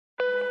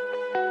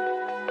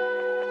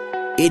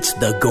It's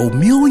the Go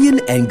Million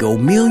and Go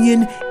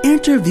Million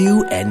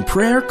Interview and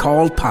Prayer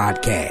Call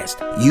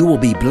podcast. You will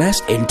be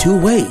blessed in two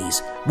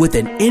ways, with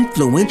an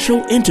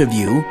influential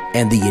interview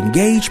and the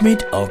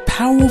engagement of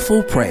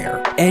powerful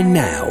prayer. And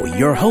now,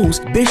 your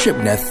host, Bishop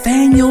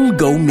Nathaniel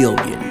Go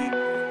Million.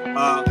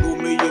 Go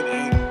Million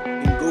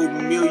and Go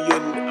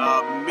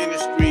Million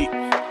Ministry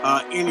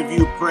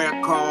interview, prayer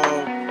call,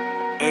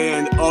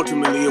 and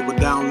ultimately it will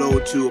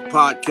download to a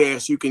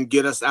podcast. You can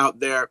get us out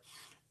there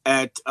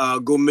at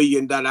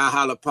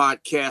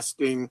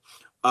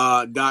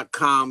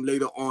gomillion.podcasting.com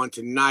later on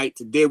tonight.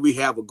 Today we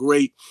have a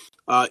great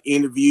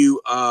interview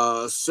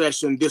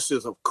session. This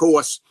is, of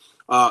course,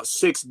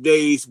 6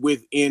 days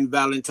within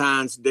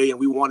Valentine's Day, and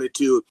we wanted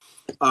to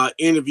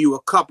interview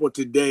a couple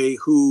today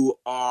who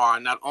are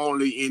not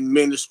only in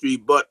ministry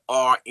but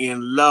are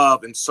in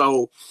love. And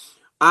so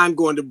I'm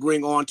going to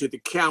bring on to the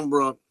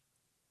camera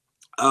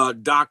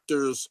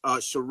Doctors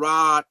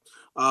Sherrod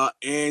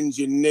and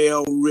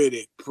Jennell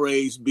Riddick.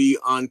 Praise be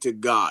unto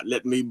God.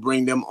 Let me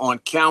bring them on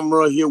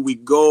camera. Here we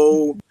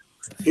go.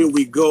 Here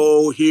we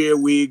go. Here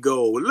we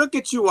go. Look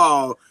at you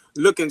all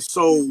looking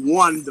so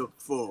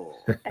wonderful.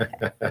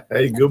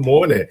 Hey, good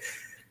morning.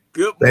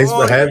 Good morning. Thanks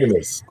for having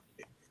us.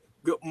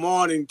 Good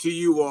morning to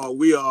you all.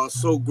 We are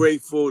so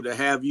grateful to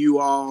have you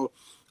all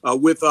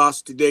with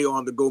us today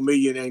on the Go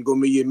Million and Go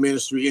Million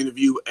Ministry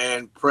interview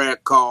and prayer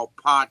call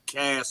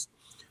podcast.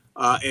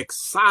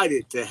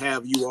 Excited to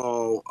have you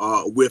all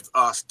with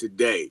us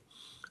today.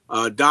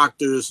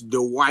 Doctors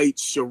Dwight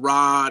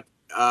Jennell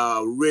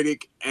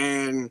Riddick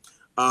and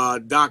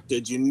Dr.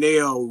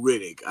 Jennell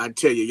Riddick. I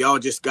tell you, y'all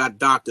just got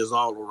doctors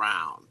all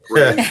around.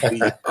 Praise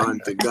be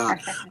unto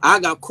God. I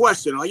got a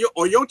question.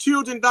 Are your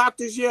children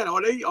doctors yet?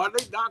 Are they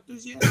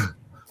doctors yet?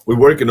 We're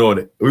working on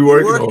it. We're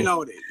working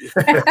on it.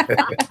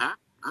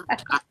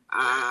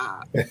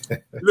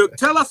 Look,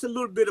 tell us a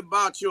little bit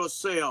about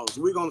yourselves.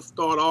 We're going to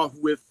start off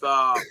with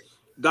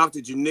Dr.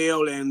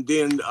 Jennell, and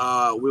then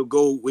we'll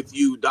go with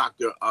you,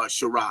 Dr.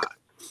 Sherrod.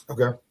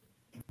 Okay.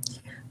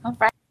 All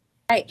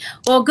right.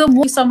 Well, good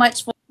morning. So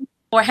much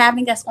for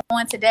having us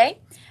on today.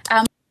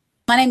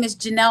 My name is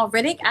Jennell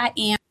Riddick.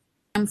 I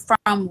am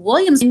from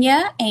Williams,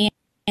 Virginia, and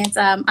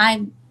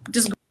I'm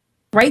just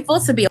grateful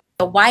to be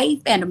a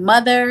wife and a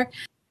mother,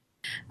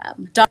 a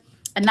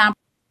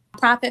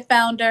nonprofit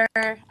founder,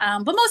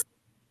 but most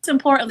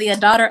importantly, a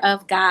daughter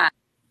of God.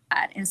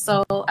 And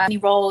so many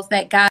roles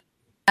that God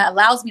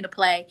allows me to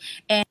play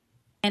and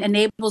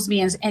enables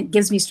me and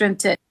gives me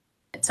strength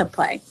to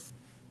play.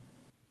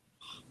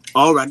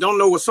 All right. I don't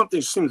know what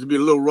something seems to be a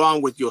little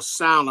wrong with your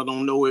sound. I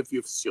don't know if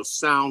it's your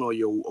sound or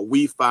your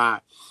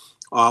Wi-Fi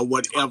or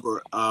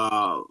whatever,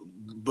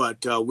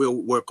 but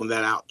we'll work on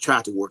that out.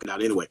 Try to work it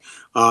out anyway.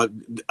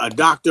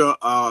 Dr.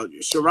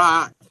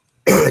 Sherrod.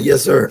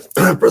 Yes, sir.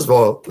 First of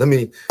all, let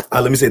me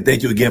say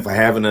thank you again for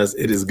having us.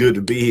 It is good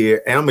to be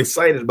here, and I'm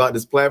excited about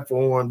this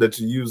platform that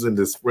you're using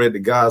to spread the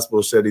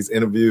gospel, share these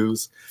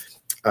interviews.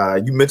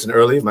 You mentioned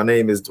earlier, my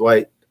name is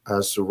Dwight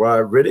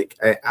Jennell Riddick,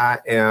 and I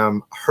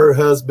am her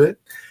husband.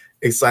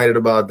 Excited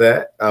about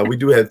that. We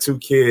do have two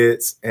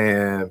kids,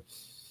 and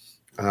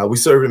we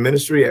serve in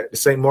ministry at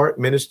St. Mark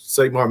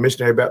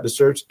Missionary Baptist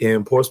Church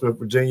in Portsmouth,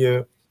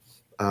 Virginia.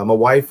 My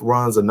wife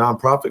runs a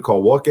nonprofit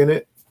called Walk In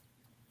It.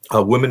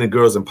 Women and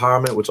Girls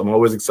Empowerment, which I'm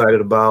always excited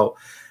about.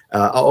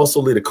 I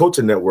also lead a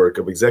coaching network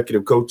of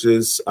executive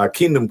coaches,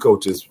 kingdom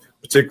coaches,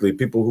 particularly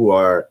people who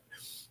are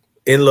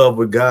in love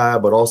with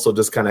God, but also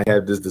just kind of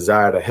have this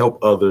desire to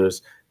help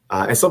others.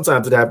 And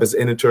sometimes it happens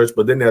in the church,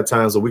 but then there are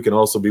times where we can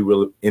also be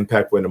really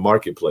impactful in the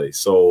marketplace.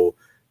 So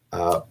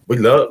we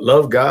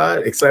love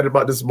God, excited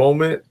about this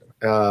moment.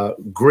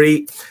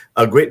 Great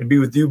to be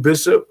with you,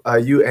 Bishop.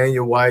 You and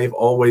your wife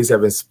always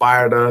have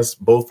inspired us,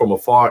 both from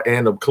afar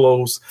and up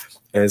close.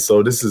 And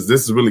so this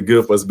is really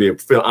good for us to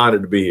feel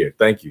honored to be here.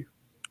 Thank you.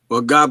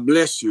 Well, God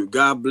bless you.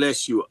 God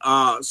bless you.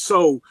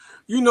 So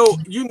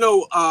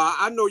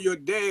I know your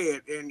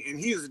dad, and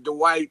he's a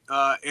Dwight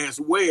as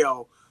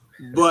well.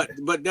 But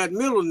that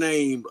middle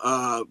name,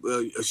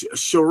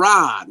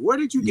 Sherrod, where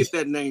did you get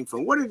that name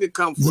from? Where did it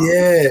come from?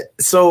 Yeah,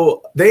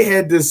 so they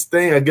had this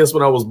thing, I guess,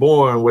 when I was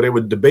born, where they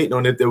were debating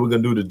on if they were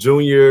going to do the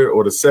junior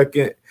or the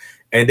second,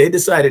 and they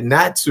decided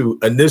not to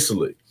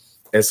initially.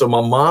 And so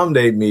my mom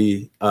named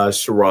me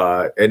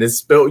Sherrod, and it's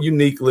spelled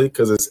uniquely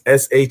because it's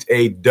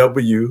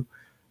Shawrod.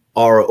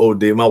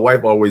 My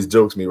wife always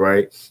jokes me,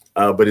 right?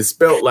 But it's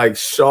spelled like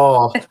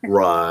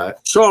Shawrod.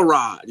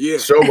 Shawrod, yeah.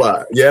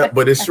 Shawrod, yeah,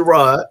 but it's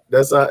Sherrod.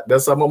 That's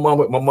how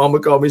my mama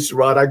called me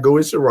Sherrod. I go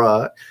with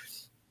Sherrod.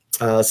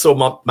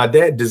 So my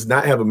dad does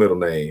not have a middle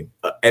name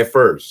at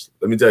first.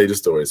 Let me tell you the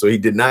story. So he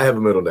did not have a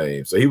middle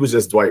name. So he was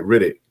just Dwight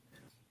Riddick.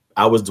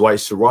 I was Dwight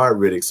Jennell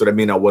Riddick, so that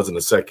means I wasn't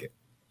a second.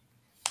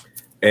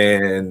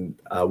 And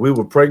we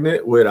were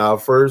pregnant with our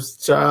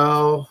first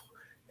child,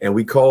 and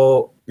we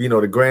called,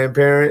 the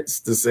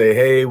grandparents to say,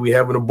 hey, we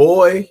having a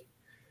boy.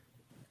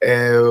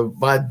 And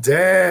my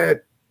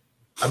dad,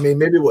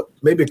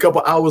 maybe a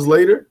couple hours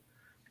later,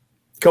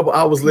 couple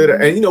hours later,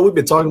 and we've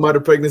been talking about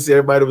the pregnancy.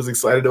 Everybody was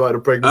excited about the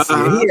pregnancy,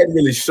 and he hadn't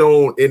really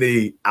shown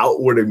any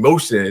outward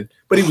emotion,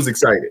 but he was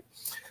excited.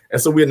 And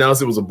so we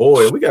announced it was a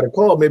boy. And we got a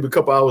call maybe a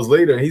couple hours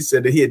later, and he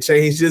said that he had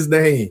changed his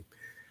name.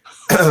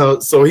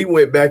 So he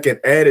went back and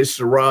added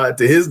Sherrod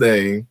to his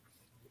name,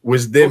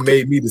 which then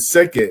made me the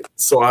second,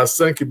 so our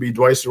son could be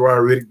Dwight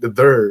Jennell Riddick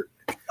III.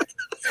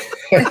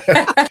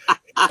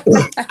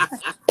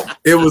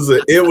 It was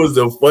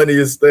the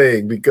funniest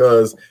thing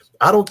because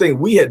I don't think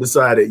we had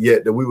decided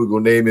yet that we were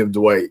gonna name him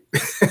Dwight.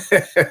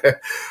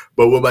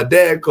 But when my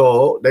dad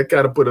called, that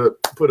kind of put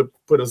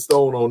a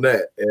stone on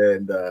that.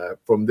 And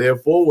from there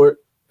forward,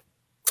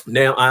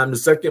 now I'm the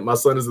second, my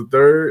son is the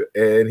third,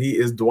 and he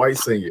is Dwight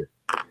Sr.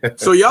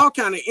 So y'all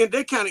kind of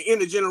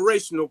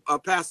intergenerational,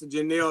 Pastor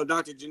Jennell,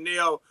 Dr.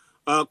 Jennell,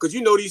 because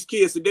these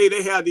kids today,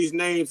 they have these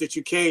names that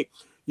you can't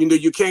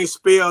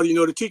spell.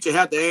 The teacher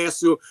had to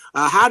ask you,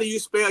 how do you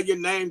spell your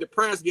name? The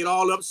parents get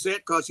all upset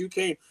because you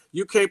can't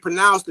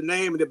pronounce the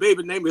name, and the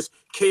baby's name is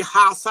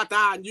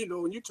Kehasata, and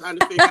you're trying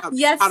to figure out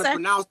how to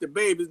pronounce the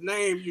baby's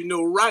name,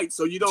 right,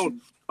 so you don't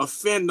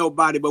offend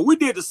nobody. But we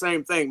did the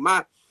same thing.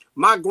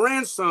 My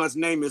grandson's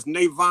name is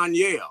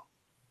Navaniel.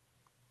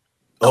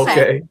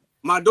 Okay.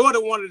 My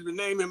daughter wanted to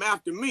name him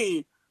after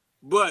me,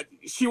 but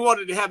she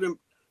wanted to have him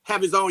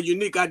have his own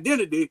unique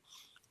identity.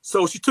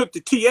 So she took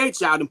the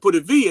TH out and put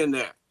a V in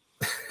there.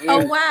 And,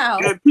 oh, wow.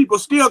 And people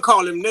still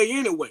call him Nay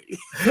anyway.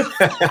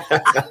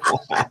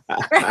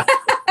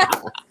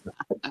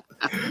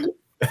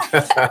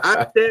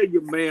 I tell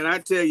you, man, I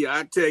tell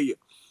you.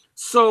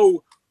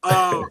 So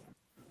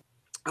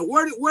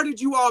where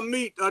did you all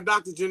meet,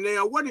 Dr.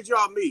 Jennell? Where did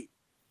y'all meet?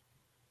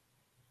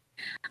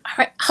 All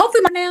right.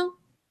 Hopefully now.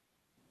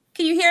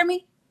 Can you hear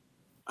me?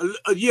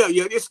 Yeah.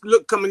 It's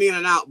coming in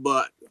and out,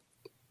 but.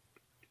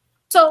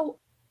 So,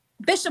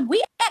 Bishop,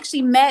 we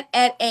actually met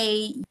at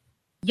a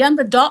young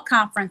adult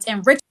conference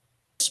in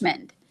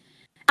Richmond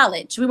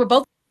College. We were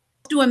both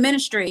doing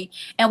ministry,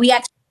 and we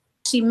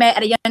actually met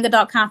at a young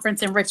adult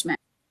conference in Richmond.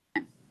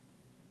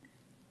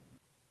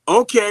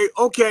 Okay.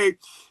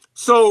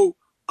 So,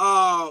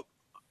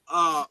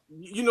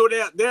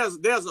 there's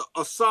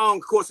a song.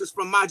 Of course, it's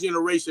from my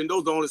generation.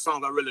 Those are the only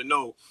songs I really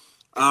know.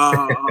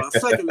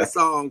 Secular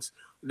songs.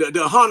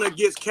 The hunter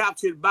gets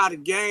captured by the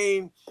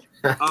game.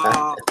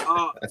 So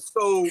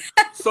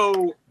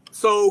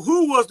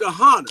who was the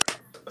hunter?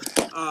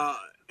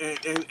 And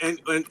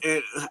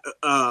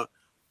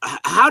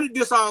how did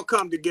this all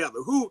come together?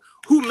 Who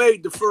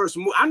made the first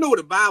move? I know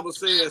the Bible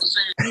says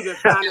he that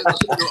findeth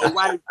a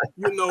wife,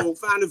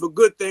 findeth a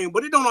good thing,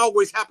 but it don't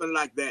always happen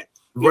like that.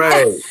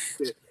 Right.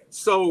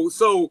 So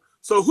who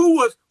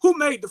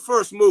made the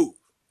first move?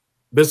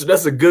 Bishop,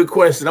 that's a good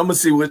question. I'm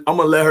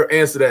gonna let her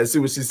answer that and see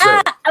what she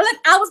said.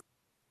 I was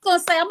gonna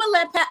say I'm gonna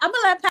let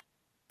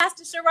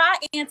Pastor Sherrod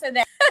answer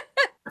that.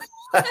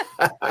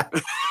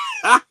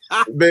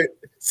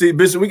 See,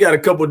 Bishop, we got a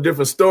couple of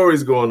different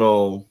stories going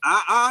on.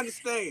 I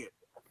understand.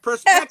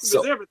 Perspective is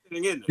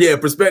everything, isn't it? Yeah,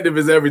 perspective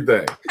is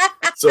everything.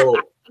 So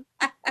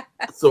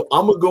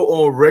I'm gonna go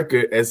on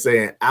record as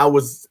saying I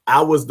was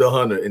the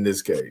hunter in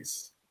this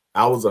case.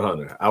 I was a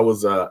hunter. I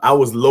was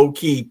low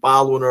key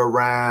following her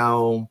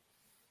around,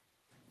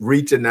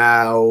 reaching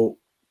out,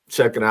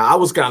 checking out. I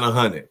was kind of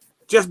hunting.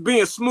 Just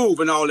being smooth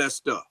and all that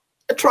stuff.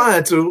 At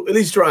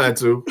least trying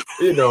to,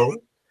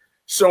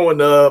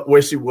 showing up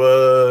where she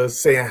was,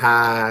 saying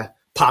hi,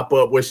 pop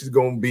up where she's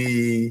gonna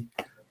be,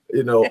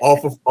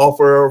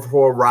 offer her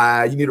for a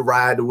ride. You need a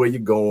ride to where you're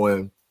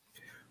going.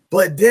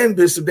 But then,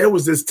 Bishop, there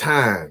was this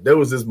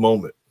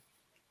moment.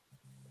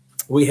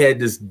 We had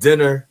this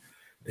dinner.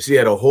 She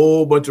had a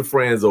whole bunch of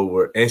friends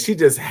over, and she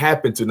just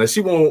happened to. Now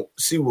she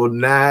will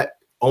not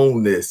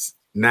own this,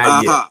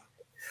 not yet.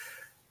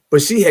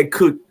 But she had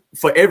cooked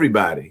for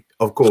everybody,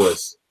 of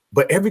course.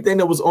 But everything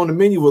that was on the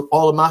menu was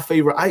all of my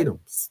favorite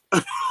items.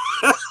 I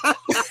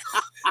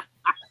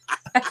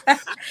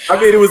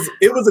mean,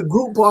 it was a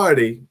group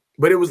party,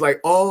 but it was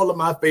like all of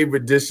my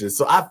favorite dishes.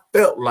 So I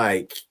felt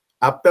like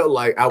I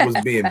was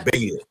being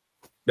baited.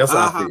 That's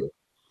how I feel.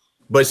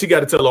 But she got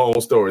to tell her own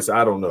story, so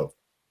I don't know.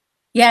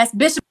 Yes,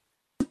 Bishop,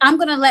 I'm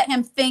going to let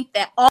him think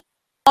that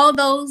all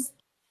those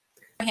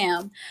for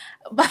him.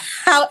 But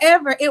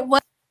however, it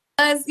was,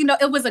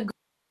 it was a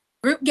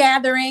group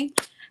gathering.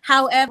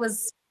 However, it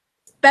was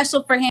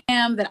special for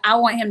him that I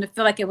want him to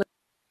feel like it was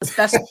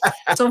special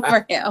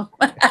for him.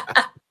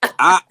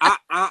 I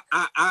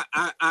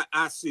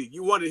see.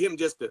 You wanted him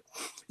to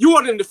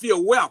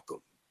feel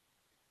welcome.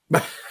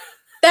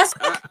 That's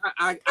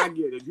I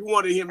get it. You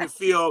wanted him to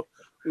feel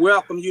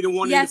welcome. You didn't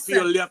want him to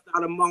feel left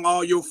out among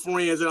all your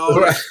friends and all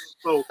that.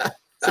 So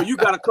you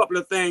got a couple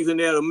of things in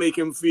there to make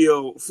him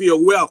feel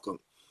welcome.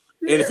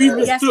 And if he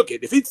mistook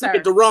it, if he took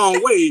it the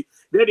wrong way,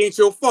 that ain't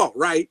your fault,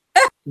 right?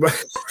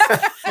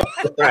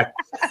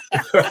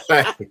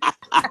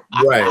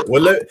 Right.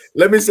 Well,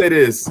 let me say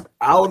this.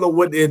 I don't know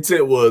what the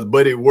intent was,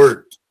 but it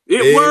worked.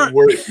 It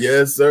worked.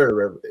 Yes,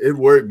 sir. It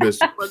worked,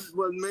 Bishop. But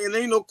man,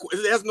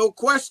 there's no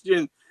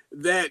question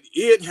that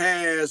it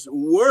has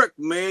worked,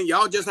 man.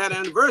 Y'all just had an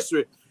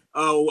anniversary.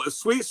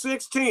 Sweet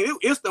 16.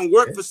 It's done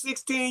worked for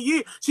 16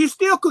 years. She's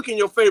still cooking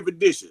your favorite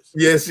dishes.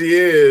 Yes, she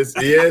is.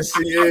 Yes,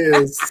 she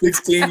is.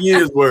 16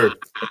 years worth.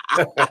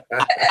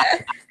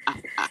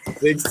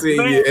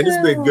 16 years. And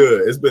it's been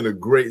good. It's been a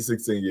great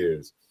 16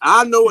 years.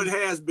 I know it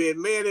has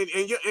been, man.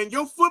 And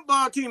your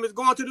football team is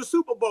going to the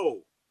Super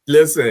Bowl.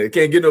 Listen, it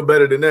can't get no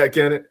better than that,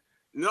 can it?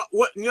 No.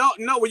 Well,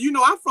 you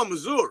know, I'm from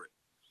Missouri.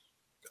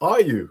 Are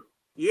you?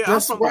 Yeah,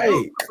 that's I'm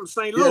from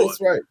St. Louis. Yeah,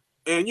 that's right.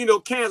 And you know,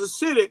 Kansas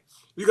City,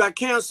 you got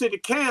Kansas City,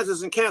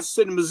 Kansas, and Kansas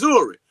City,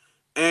 Missouri.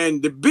 And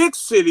the big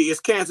city is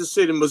Kansas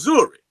City,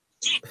 Missouri.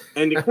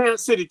 And the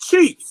Kansas City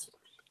Chiefs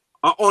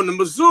are on the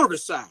Missouri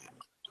side.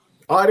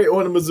 Are they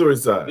on the Missouri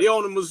side? They're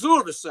on the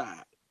Missouri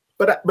side.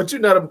 But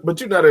you're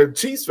not a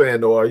Chiefs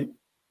fan, though, are you?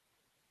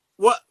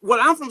 Well,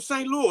 I'm from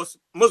St. Louis,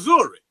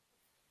 Missouri.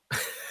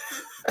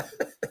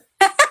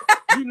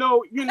 you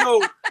know,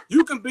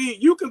 you can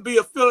be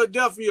a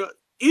Philadelphia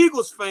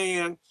Eagles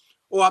fan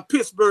or a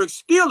Pittsburgh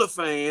Steelers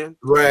fan.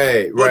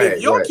 Right. But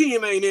if your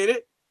team ain't in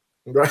it,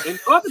 right, and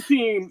the other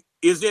team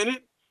is in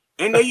it,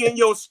 and they in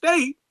your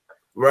state,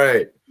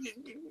 right.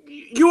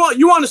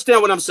 You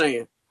understand what I'm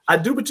saying? I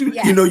do, but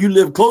you know, you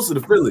live closer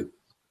to Philly.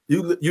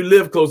 You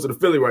live closer to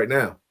Philly right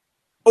now.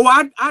 Oh,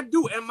 I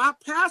do. And my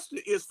pastor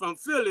is from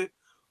Philly,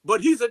 but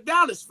he's a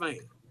Dallas fan.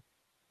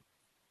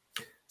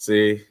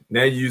 See,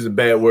 now you're using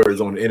bad words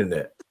on the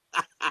internet.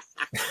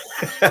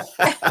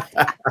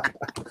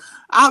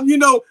 You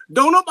know,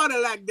 don't nobody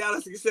like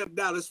Dallas except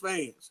Dallas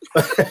fans.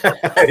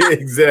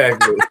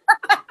 Exactly.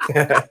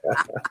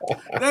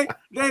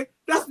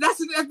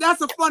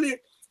 That's a funny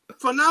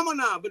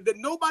phenomenon, but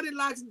nobody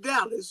likes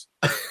Dallas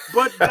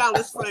but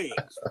Dallas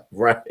fans.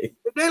 Right.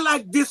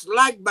 They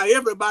disliked by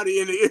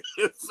everybody in the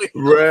field.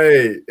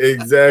 Right.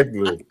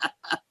 Exactly.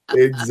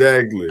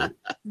 Exactly.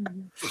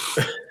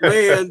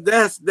 Man,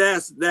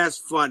 that's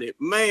funny,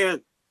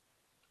 man.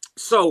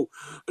 So,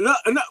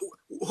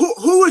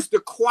 who is the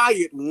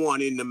quiet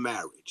one in the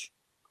marriage?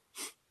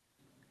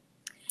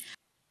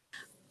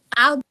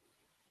 I'll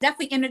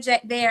definitely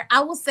interject there. I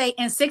will say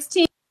in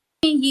 16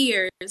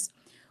 years,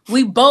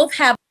 we both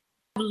have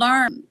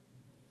learned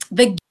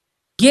the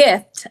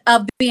gift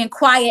of being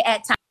quiet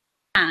at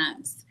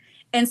times.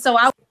 And so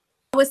I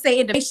would say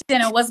it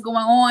depends on what's going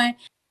on.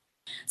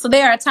 So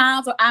there are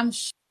times where I'm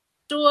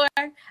sure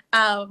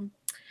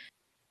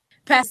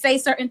Pastor say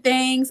certain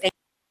things and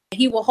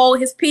he will hold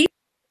his peace,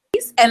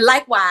 and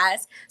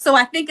likewise. So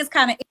I think it's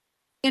kind of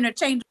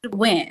interchangeable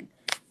win.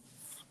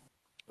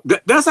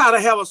 That's how to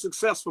have a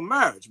successful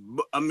marriage.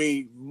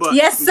 But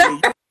yes, sir.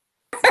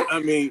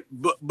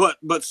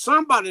 But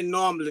somebody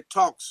normally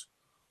talks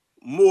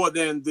more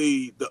than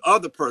the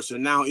other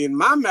person. Now, in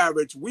my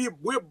marriage,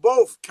 we're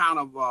both kind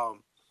of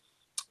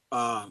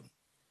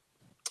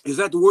is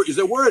that the word? Is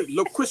the word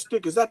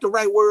loquistic? Is that the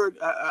right word?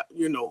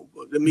 You know,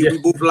 I mean, we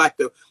both like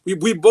to.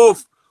 We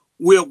both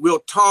will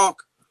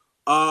talk.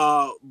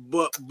 But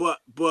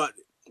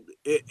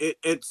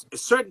it's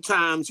certain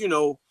times, you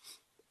know,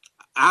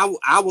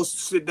 I will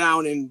sit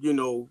down and, you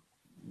know,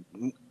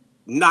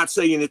 not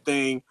say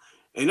anything.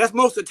 And that's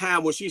most of the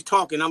time when she's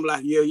talking, I'm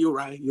like, yeah, you're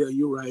right. Yeah,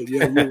 you're right.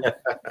 Yeah, you're right.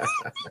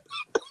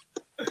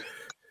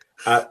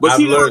 But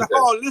she's not a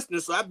hard listener,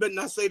 so I better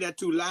not say that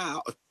too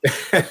loud.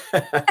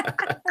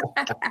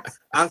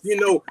 You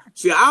know,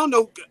 see, I don't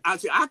know.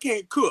 I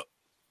can't cook,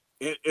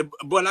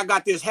 but I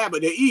got this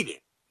habit of eating.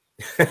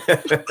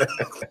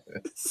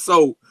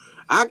 So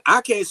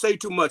I can't say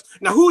too much.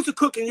 Now, who's the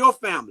cook in your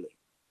family?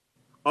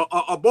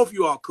 Or both of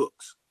you all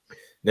cooks?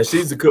 Now,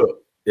 she's a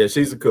cook. Yeah,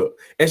 she's a cook.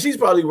 And she's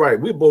probably right.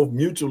 We're both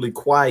mutually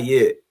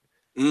quiet.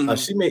 Mm-hmm.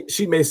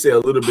 She may say a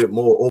little bit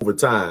more over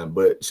time,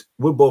 but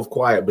we're both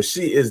quiet. But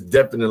she is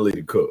definitely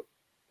the cook,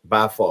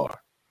 by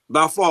far.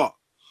 By far.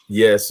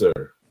 Yes, sir.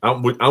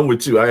 I'm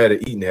with you. I had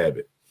an eating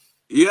habit.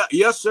 Yeah,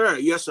 yes, sir.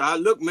 Yes, sir.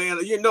 Look, man,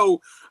 you know,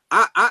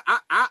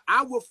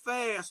 I will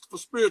fast for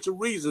spiritual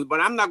reasons, but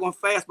I'm not gonna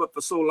fast but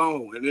for so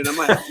long, and then I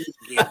might have to eat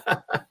again.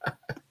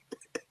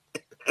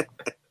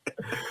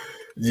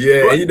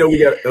 Yeah, but,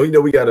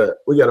 and we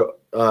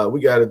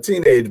got a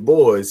teenage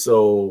boy,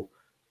 so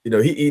you know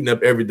he eating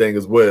up everything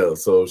as well.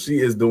 So she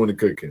is doing the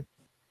cooking.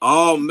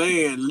 Oh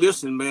man,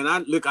 listen, man. I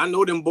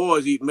know them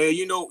boys eat, man.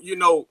 You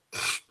know,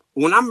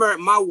 when I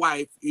married my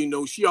wife, you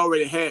know, she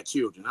already had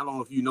children. I don't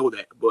know if you know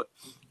that, but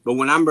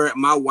when I married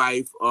my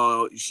wife,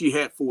 she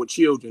had 4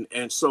 children,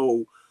 and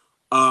so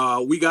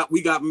we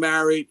got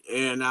married,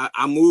 and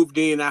I moved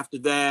in after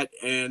that,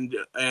 and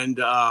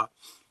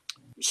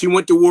she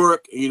went to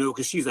work, you know,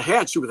 because she was a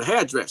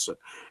hairdresser,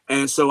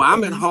 and so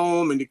I'm at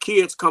home, and the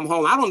kids come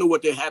home. I don't know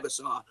what their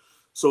habits are,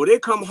 so they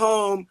come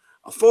home,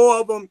 4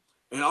 of them,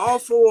 and all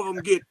 4 of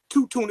them get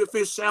 2 tuna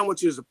fish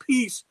sandwiches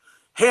apiece.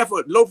 Half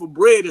a loaf of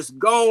bread is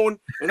gone,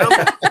 and I'm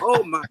like,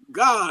 oh my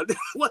God,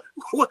 what?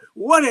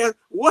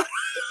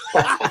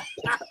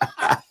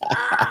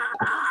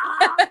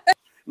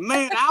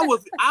 Man, I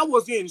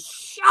was in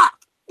shock.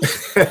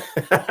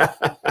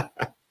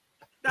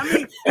 I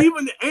mean,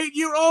 even the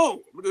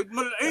 8-year-old,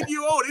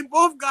 they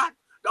both got,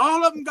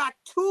 all of them got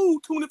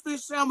 2 tuna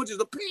fish sandwiches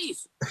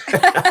apiece.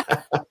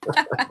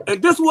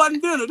 And this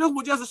wasn't dinner. This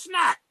was just a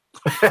snack.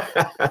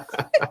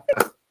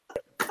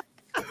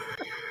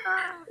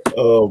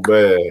 Oh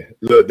man,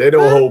 look, they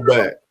don't hold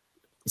back.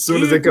 As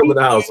soon as they come in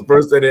the house, the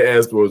first thing they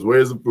ask for is,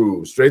 "Where's the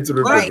food?" Straight to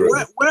the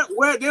refrigerator.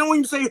 Where they don't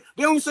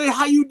even say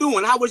how you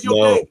doing. How was your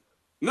day?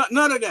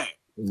 None of that.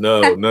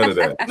 No, none of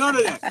that. None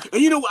of that.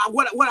 And you know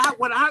what I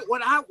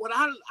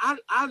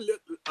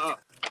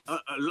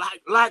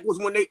like was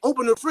when they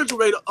open the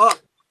refrigerator up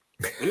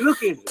and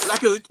look at it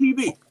like it's a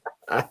TV.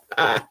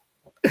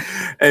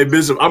 Hey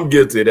Bishop, I'm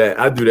guilty of that.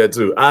 I do that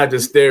too. I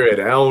just stare at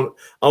it. I don't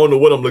know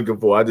what I'm looking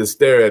for. I just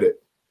stare at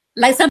it.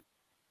 Like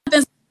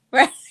something's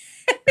right.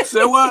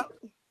 Say what?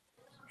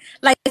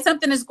 Like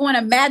something is going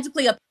to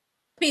magically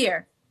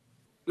appear.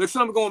 Like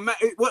something going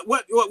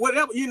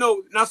whatever, you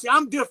know. Now see,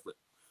 I'm different.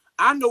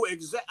 I know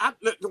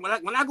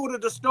when I go to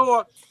the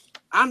store,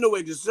 I know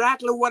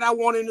exactly what I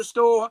want in the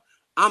store.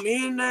 I'm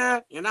in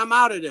there and I'm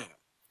out of there.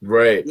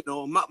 Right. You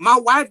know, my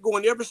wife go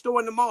in every store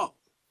in the mall.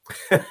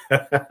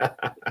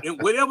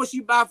 And whatever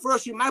she buy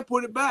first, she might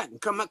put it back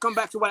and come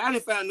back to what I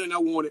didn't find nothing I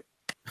wanted.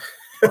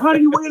 How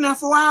do you wait in there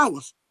 4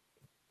 hours?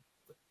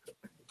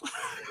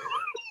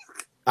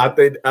 I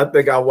think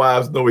our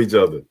wives know each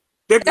other.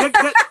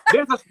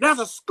 There's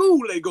a school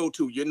they go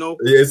to, you know.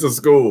 Yeah, it's a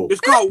school.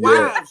 It's called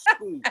Wives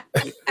School.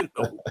 You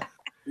know?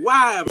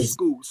 Wives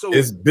School. So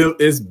it's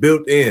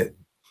built in.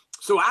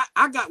 So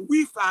I got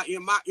Wi-Fi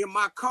in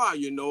my car,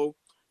 you know,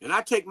 and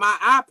I take my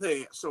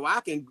iPad so I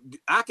can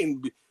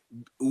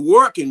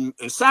work and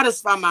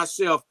satisfy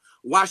myself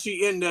while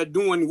she in there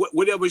doing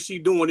whatever she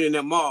doing in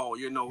that mall,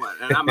 you know,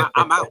 and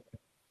I'm out.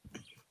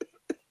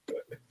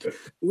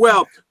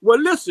 Well,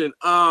 listen.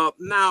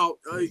 Now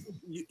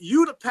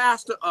you the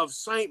pastor of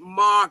St.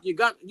 Mark.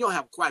 You'll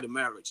have quite a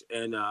marriage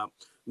and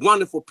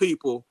wonderful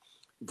people.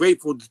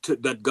 Grateful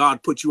that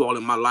God put you all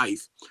in my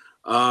life.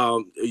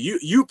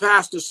 You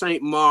pastor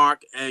St.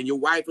 Mark, and your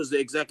wife is the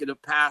executive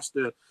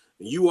pastor.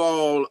 You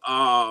all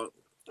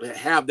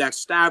have that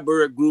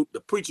Steinberg group,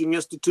 the Preaching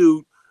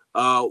Institute,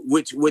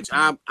 which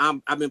I've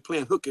been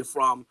playing hooky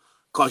from.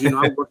 Because, you know,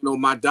 I'm working on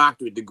my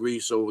doctorate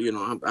degree, so, you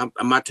know,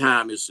 my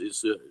time is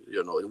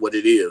you know, what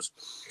it is.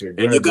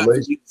 And you got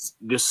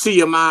the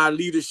CMI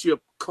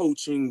leadership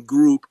coaching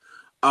group.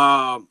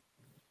 How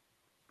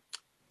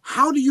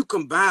do you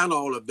combine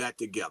all of that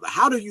together?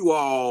 How do you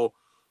all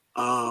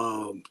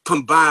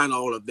combine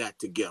all of that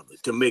together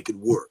to make it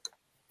work?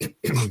 Yeah.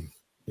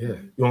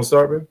 You want to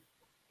start,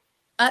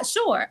 man?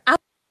 Sure. I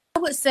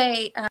would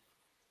say,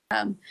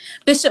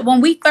 Bishop,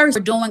 when we first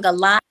were doing a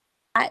lot,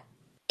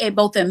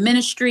 both in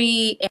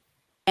ministry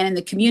and in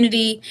the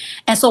community.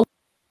 And so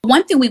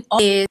one thing we've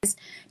always is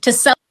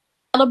to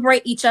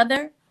celebrate each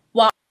other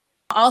while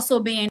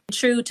also being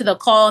true to the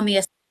call and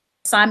the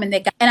assignment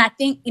that God. And I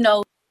think, you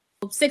know,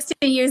 16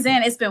 years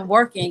in, it's been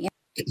working.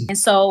 And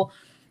so,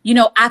 you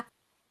know,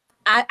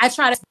 I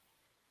try to be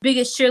the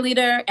biggest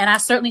cheerleader, and I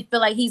certainly feel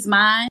like he's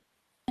mine.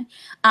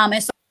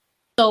 And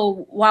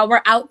so while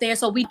we're out there,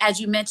 so we,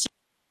 as you mentioned,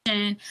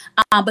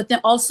 but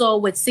then also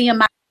with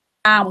CMI,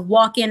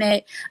 walking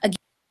it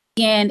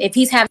again, if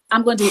he's having,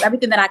 I'm going to do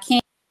everything that I can,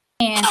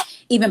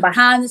 even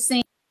behind the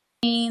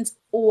scenes,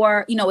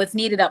 or, you know, if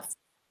needed up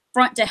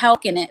front to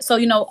help in it. So,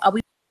 you know,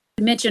 we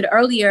mentioned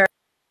earlier,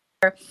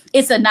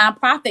 it's a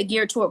nonprofit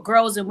geared toward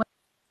girls and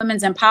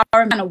women's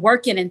empowerment, kind of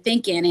working and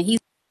thinking. And he's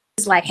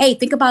like, hey,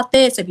 think about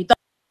this. Have you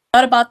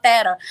thought about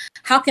that? Or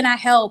how can I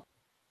help?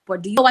 Or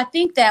do you? So I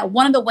think that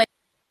one of the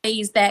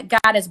ways that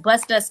God has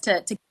blessed us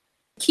to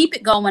keep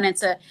it going and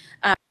to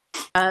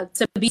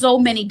be so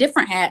many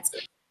different hats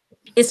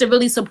is to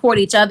really support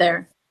each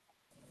other,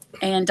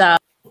 and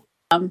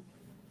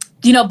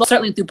you know, but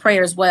certainly through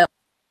prayer as well.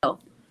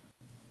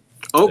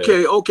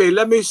 Okay.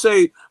 Let me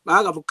say,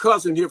 I have a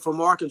cousin here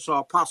from Arkansas,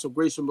 Apostle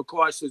Grayson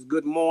McCoy, says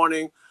good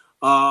morning.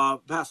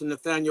 Pastor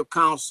Nathaniel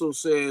Council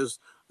says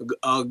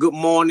good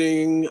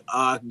morning,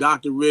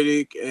 Dr.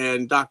 Riddick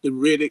and Dr.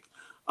 Riddick,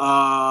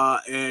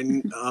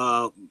 and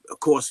of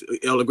course,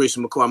 Elder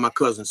Grayson McCoy, my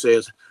cousin,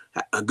 says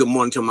good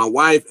morning to my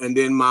wife, and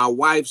then my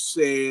wife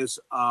says,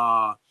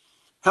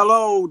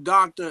 hello,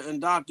 Dr. and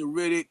Dr.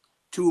 Riddick,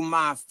 to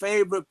my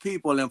favorite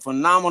people and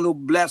phenomenal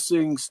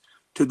blessings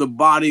to the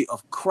body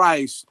of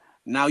Christ.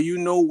 Now you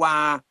know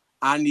why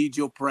I need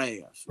your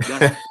prayers.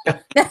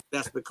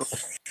 That's because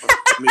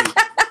of me.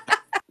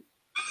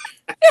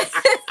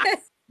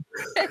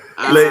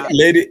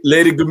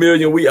 Lady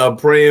Gamillion, we are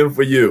praying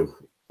for you.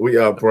 We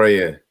are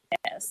praying.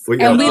 Yes. We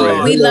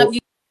love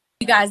you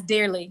guys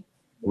dearly.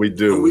 We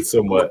do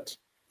so much.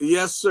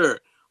 Yes, sir.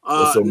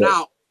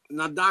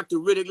 Now, Dr.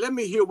 Riddick, let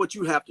me hear what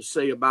you have to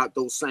say about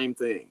those same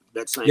things.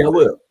 I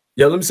will.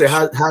 Yeah, let me say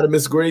hi to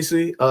Miss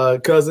Gracie,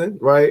 cousin,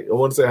 right? I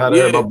want to say hi to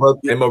her, my brother,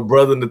 and my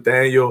brother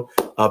Nathaniel,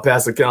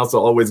 Pastor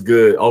Council. Always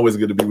good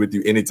to be with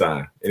you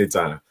anytime.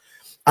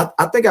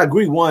 I think I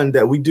agree, one,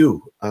 that we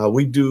do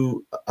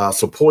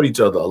support each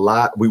other a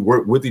lot. We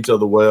work with each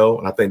other well,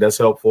 and I think that's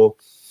helpful.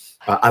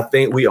 I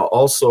think we are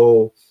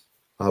also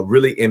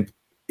really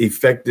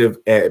effective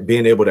at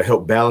being able to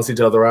help balance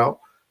each other out.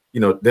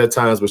 there are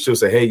times where she'll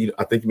say, hey,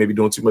 I think you may be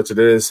doing too much of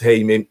this. Hey,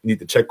 you may need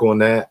to check on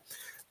that.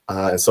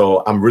 And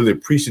so I'm really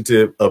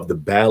appreciative of the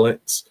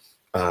balance.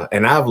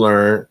 And I've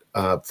learned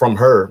from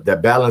her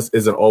that balance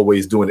isn't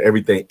always doing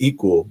everything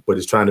equal, but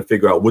it's trying to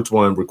figure out which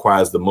one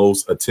requires the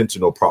most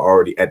attention or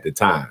priority at the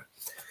time.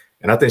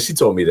 And I think she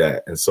told me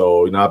that. And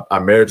so,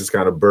 our marriage has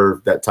kind of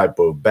birthed that type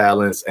of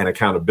balance and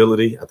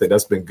accountability. I think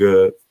that's been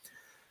good.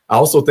 I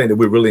also think that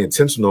we're really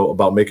intentional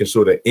about making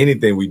sure that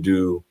anything we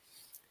do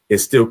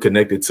is still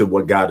connected to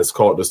what God has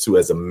called us to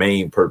as a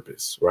main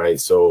purpose, right?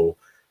 So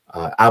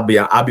I'll be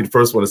the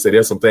first one to say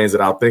there's some things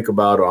that I'll think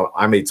about or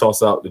I may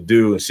toss out to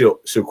do, and she'll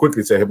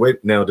quickly say, hey,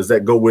 wait, now does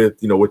that go with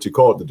what you're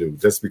called to do?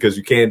 Just because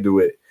you can do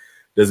it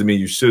doesn't mean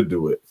you should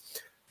do it.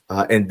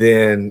 And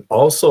then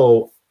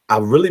also, I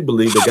really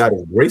believe that God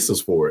has graced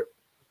us for it.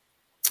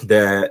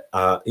 That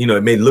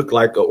it may look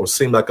like or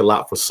seem like a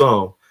lot for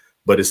some,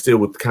 but it's still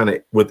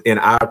within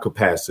our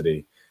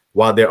capacity.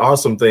 While there are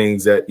some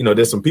things that,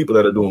 there's some people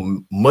that are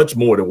doing much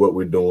more than what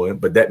we're doing,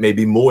 but that may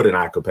be more than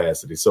our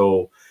capacity.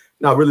 So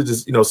now really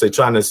just,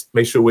 trying to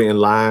make sure we're in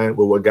line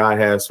with what God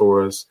has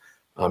for us,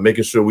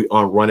 making sure we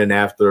aren't running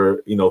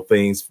after,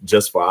 things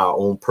just for our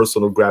own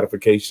personal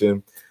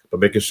gratification, but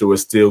making sure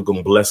it's still going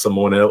to bless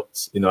someone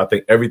else. I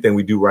think everything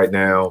we do right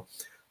now,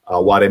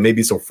 while there may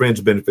be some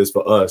fringe benefits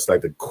for us,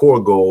 like the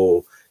core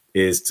goal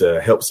is to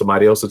help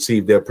somebody else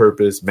achieve their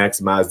purpose,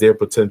 maximize their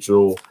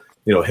potential,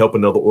 help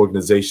another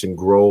organization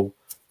grow.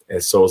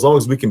 And so as long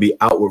as we can be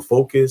outward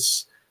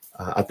focused,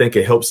 I think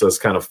it helps us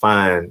kind of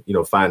find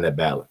that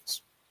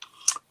balance.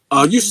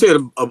 You said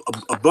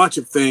a bunch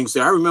of things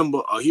there. I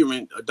remember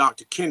hearing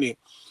Dr. Kenny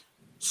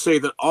say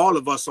that all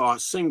of us are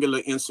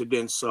singular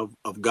incidents of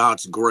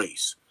God's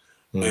grace.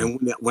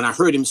 And when I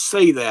heard him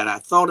say that, I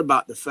thought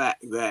about the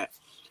fact that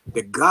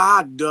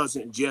God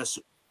doesn't just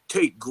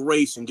take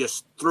grace and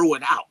just throw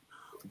it out.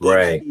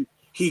 Right.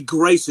 He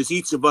graces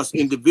each of us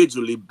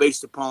individually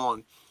based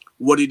upon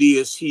what it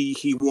is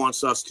he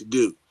wants us to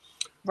do.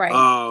 Right.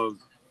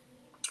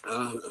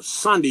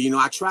 Sunday,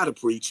 I try to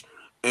preach,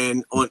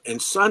 and on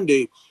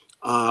Sunday,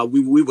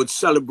 we were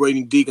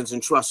celebrating deacons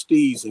and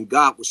trustees, and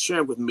God was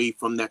sharing with me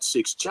from that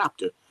 6th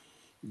chapter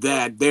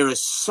that there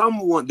is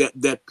someone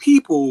that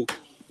people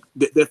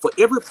that for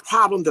every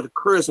problem that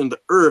occurs on the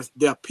earth,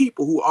 there are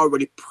people who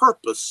already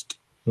purposed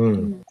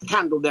to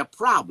handle that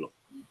problem.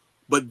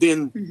 But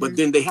then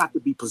they have to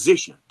be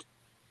positioned.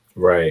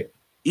 Right.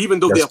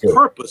 Even though they're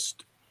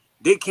purposed,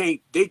 they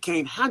can't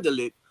handle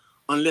it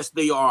unless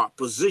they are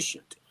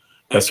positioned.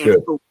 And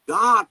so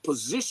God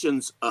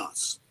positions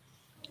us,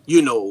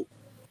 to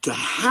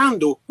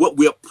handle what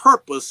we're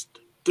purposed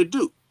to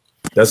do.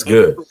 That's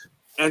good.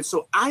 And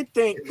so I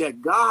think that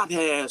God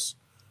has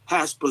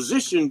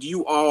positioned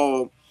you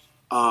all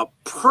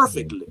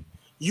perfectly.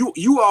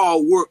 You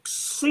all work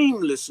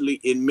seamlessly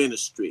in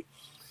ministry.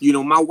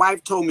 My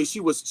wife told me she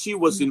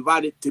was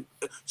invited to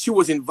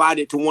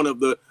one of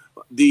the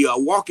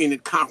walk-in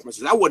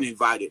conferences. I wasn't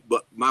invited,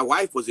 but my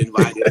wife was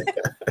invited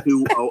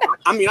to.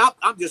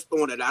 I'm just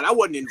throwing it out. I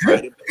wasn't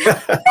invited.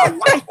 My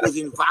wife was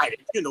invited,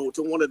 to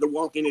one of the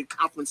walk-in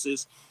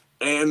conferences,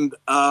 and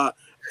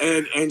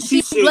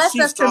she said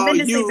she saw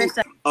you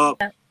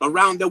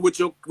around there with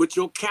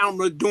your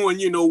camera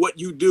doing, what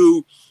you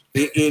do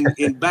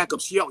in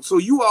backup. So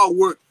you all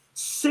work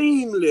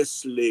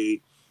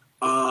seamlessly.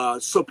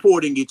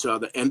 Supporting each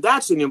other. And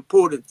that's an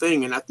important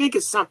thing. And I think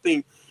it's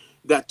something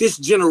that this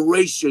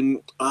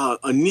generation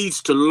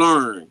needs to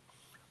learn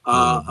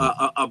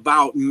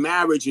about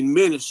marriage and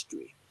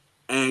ministry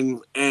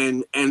and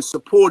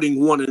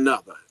supporting one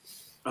another.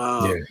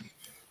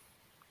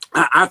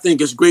 I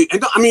think it's great.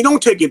 And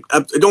don't take it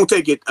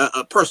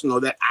personal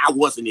that I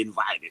wasn't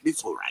invited.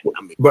 It's all right.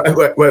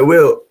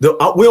 Well,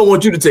 we don't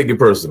want you to take it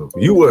personal.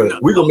 You were.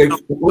 We're gonna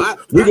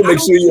make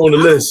sure you're on the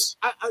list.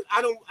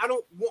 I don't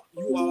want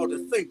you all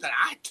to think that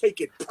I take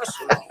it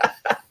personal.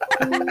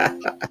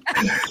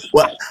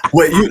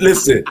 Well, you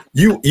listen.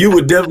 You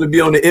would definitely be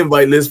on the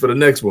invite list for the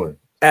next one.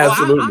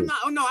 Absolutely.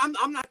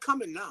 I'm not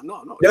coming now.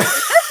 No.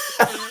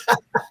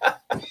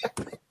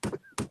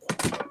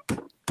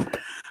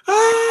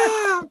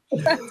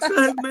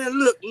 Man,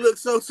 look,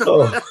 so.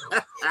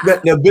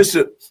 Now,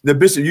 Bishop,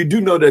 you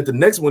do know that the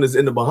next one is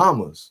in the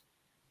Bahamas.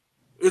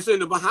 It's in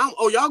the Bahamas.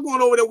 Oh, y'all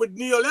going over there with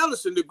Neil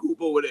Ellis in the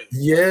group over there?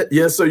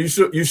 Yeah. So you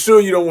sure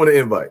you don't want to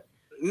invite?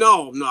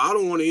 No, I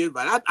don't want to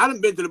invite. I done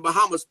been to the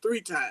Bahamas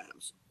 3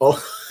 times.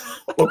 Oh,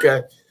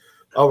 okay,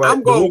 all right.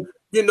 I'm going.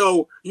 When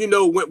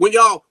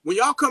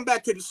y'all come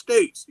back to the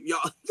States,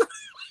 y'all.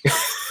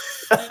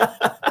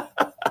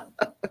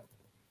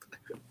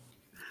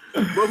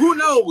 But who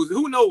knows?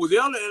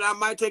 Elder and I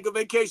might take a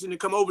vacation and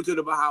come over to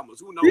the Bahamas.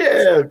 Who knows?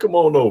 Yeah, come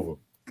on over.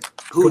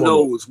 Who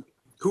knows?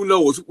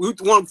 We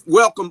want to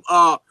welcome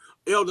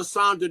Elder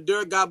Sandra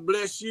Durr. God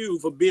bless you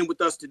for being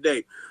with us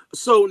today.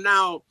 So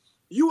now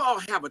you all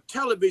have a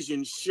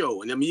television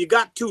show, and you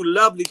got 2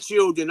 lovely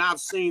children. I've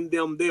seen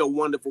them; they are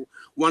wonderful.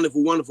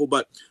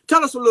 But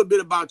tell us a little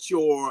bit about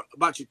your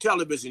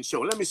television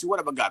show. Let me see, what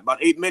have I got?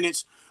 About 8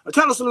 minutes.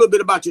 Tell us a little bit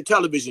about your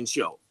television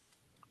show.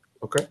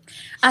 Okay.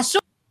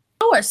 Sure.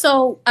 Sure.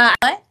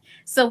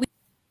 So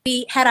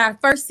we had our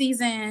first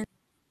season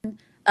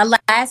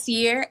last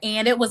year,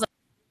 and it was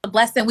a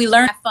blessing. We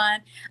learned fun.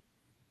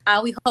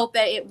 We hope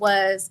that it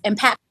was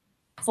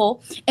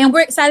impactful, and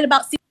we're excited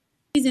about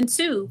season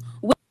 2.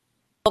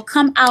 Will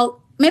come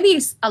out maybe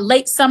a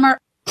late summer,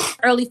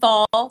 early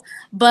fall,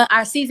 but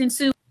our season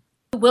 2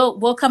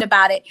 will come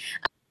about it.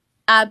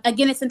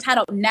 Again, it's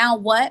entitled "Now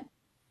What?"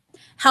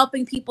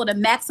 Helping people to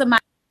maximize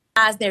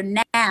their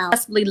now,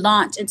 possibly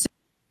launch into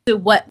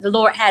what the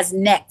Lord has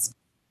next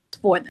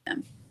for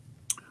them.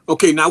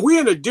 Okay, now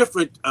we're in a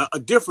different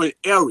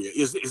area.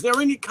 Is there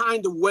any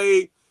kind of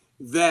way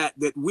that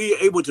we're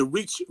able to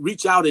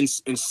reach out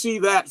and see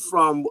that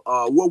from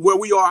where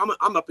we are?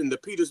 I'm up in the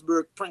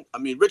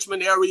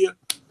Richmond area.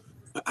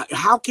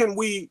 How can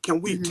we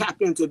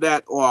tap into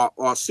that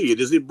or see it?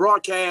 Is it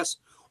broadcast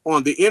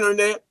on the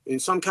internet in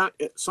some kind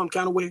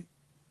of way?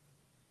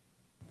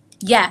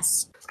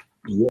 Yes.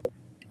 Yeah.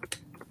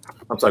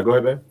 I'm sorry. Go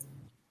ahead, babe.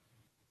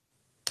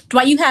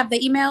 Dwight, you have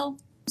the email?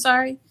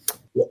 Sorry.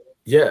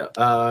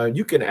 Yeah.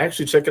 You can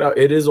actually check it out.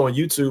 It is on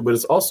YouTube, but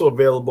it's also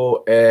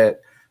available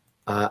at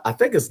I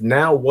think it's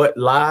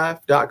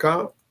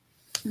nowwhatlive.com.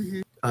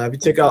 Mm-hmm. If you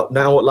check out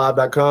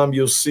nowwhatlive.com,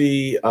 you'll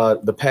see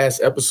the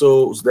past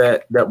episodes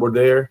that were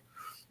there,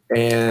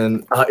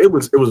 and it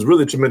was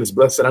really tremendous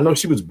blessing. I know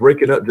she was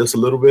breaking up just a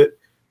little bit,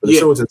 but the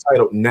show is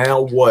entitled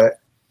 "Now What,"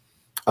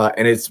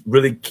 and it's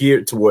really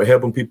geared toward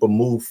helping people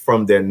move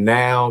from their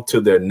now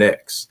to their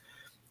next.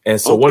 And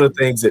so one of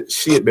the things that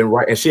she had been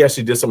writing, and she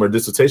actually did some of her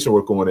dissertation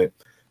work on it,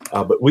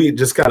 but we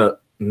just kind of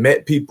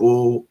met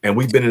people, and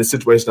we've been in a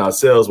situation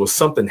ourselves where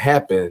something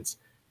happens,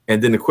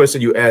 and then the question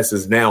you ask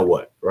is, now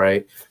what,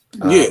 right?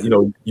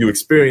 You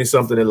experience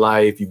something in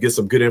life, you get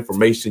some good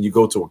information, you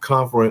go to a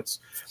conference,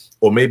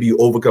 or maybe you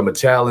overcome a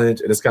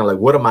challenge, and it's kind of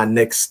like, what are my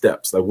next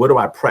steps? Like, what do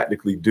I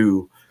practically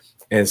do?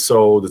 And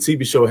so the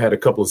TV show had a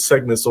couple of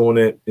segments on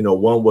it.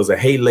 One was a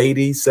Hey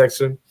Ladies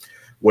section,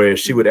 where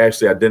she would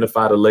actually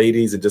identify the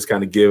ladies and just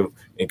kind of give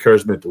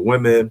encouragement to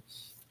women.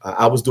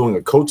 I was doing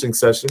a coaching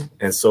session,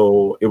 and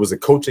so it was a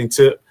coaching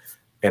tip,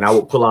 and I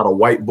would pull out a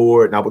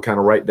whiteboard and I would kind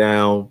of write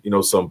down,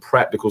 some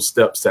practical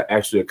steps to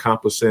actually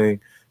accomplishing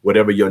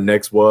whatever your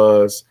next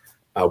was.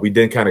 We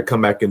then kind of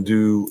come back and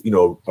do, a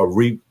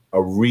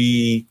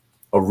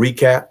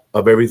recap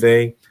of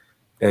everything.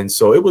 And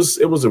so it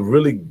was a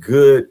really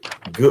good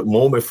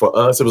moment for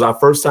us. It was our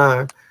first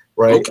time,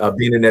 right?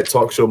 Being in that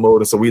talk show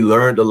mode. And so we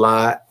learned a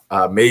lot,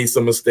 made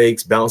some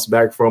mistakes, bounced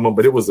back from them,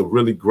 but it was a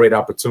really great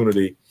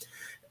opportunity.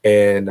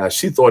 And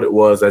she thought it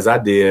was, as I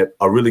did,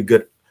 a really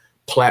good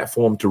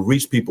platform to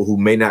reach people who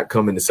may not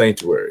come in the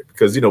sanctuary.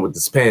 Because, with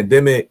this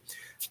pandemic,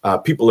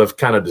 people have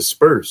kind of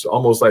dispersed,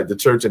 almost like the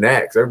church in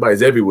Acts.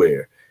 Everybody's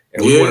everywhere.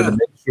 And we wanted to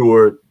make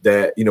sure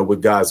that,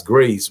 with God's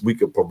grace, we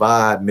could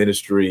provide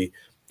ministry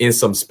in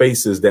some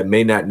spaces that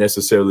may not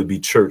necessarily be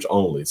church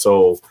only.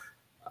 So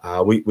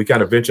we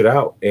kind of ventured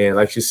out. And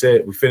like she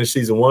said, we finished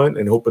season 1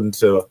 and hoping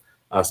to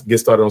get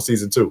started on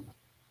season 2.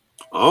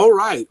 All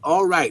right.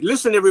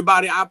 Listen,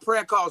 everybody, our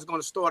prayer call is going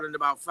to start in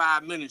about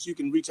 5 minutes. You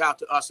can reach out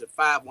to us at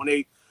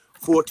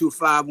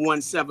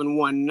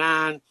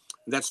 518-425-1719.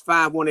 That's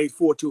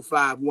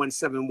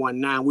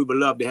 518-425-1719. We would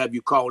love to have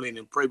you call in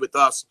and pray with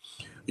us.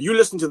 You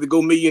listen to the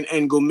Go Million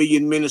and Go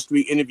Million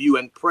Ministry interview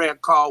and prayer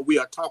call. We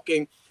are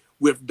talking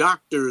with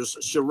Doctors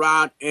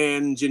Sherrod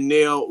and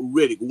Jennell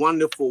Riddick.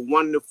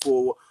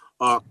 Wonderful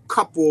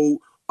couple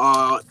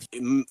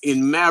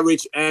in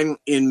marriage and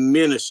in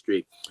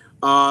ministry.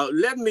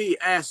 Let me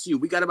ask you,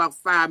 we got about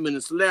 5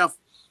 minutes left.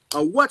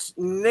 What's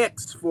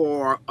next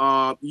for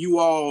you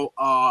all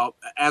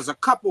as a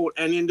couple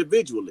and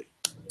individually?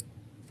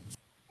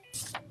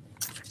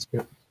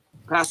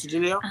 Pastor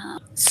Jennell?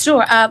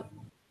 Sure.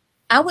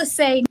 I would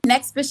say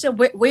next, Bishop,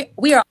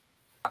 we are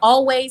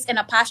always in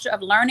a posture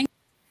of learning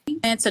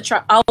and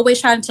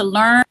always trying to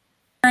learn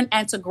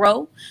and to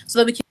grow so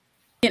that we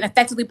can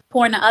effectively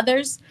pour into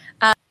others.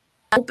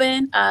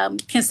 Open,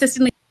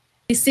 consistently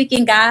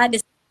seeking God to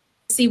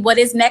see what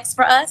is next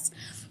for us.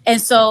 And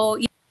so,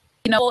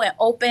 and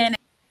open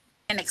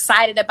and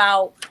excited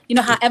about,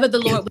 however the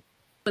Lord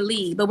will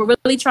lead. But we're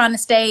really trying to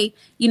stay,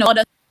 all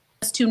us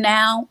to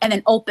now and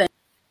then open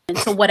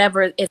to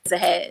whatever is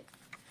ahead.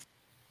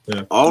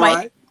 Yeah. All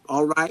right.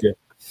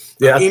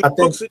 Yeah. I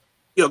think.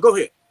 Go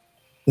ahead.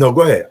 No,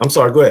 go ahead. I'm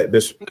sorry. Go ahead,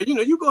 Bishop.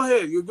 You go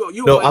ahead. You go.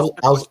 No, I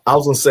was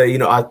gonna say,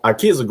 our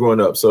kids are growing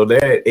up, so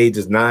they're at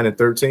ages 9 and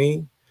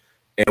 13,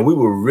 and we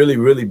were really,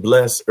 really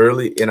blessed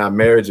early in our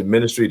marriage and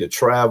ministry to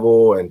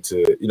travel and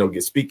to,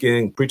 get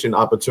speaking, preaching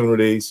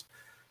opportunities.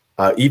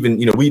 We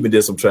even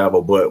did some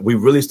travel, but we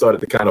really started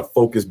to kind of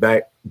focus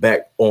back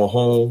on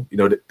home.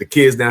 The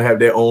kids now have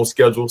their own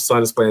schedule.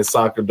 Son is playing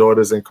soccer,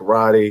 daughter's in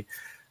karate,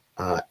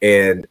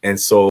 and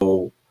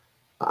so.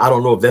 I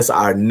don't know if that's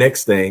our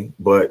next thing,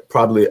 but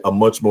probably a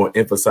much more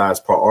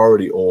emphasized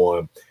priority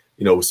on,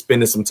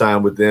 spending some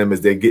time with them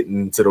as they're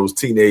getting to those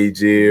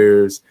teenage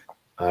years.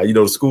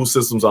 The school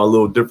systems are a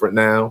little different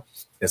now.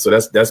 And so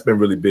that's been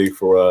really big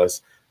for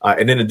us.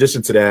 And in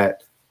addition to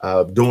that,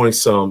 doing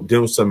some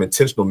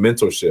intentional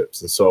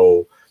mentorships. And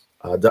so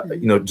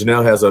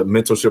Jennell has a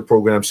mentorship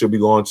program she'll be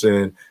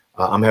launching.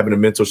 I'm having a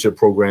mentorship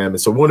program.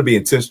 And so we want to be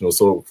intentional.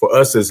 So for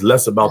us, it's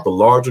less about the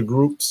larger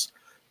groups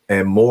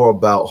and more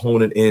about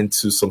honing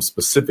into some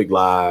specific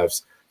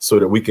lives so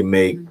that we can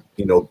make,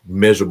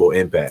 measurable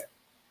impact.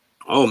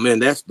 Oh man,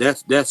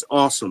 that's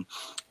awesome.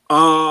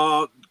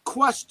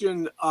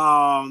 Question,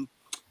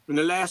 in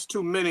the last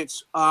 2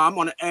 minutes, I'm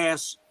going to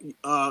ask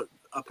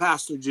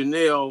Pastor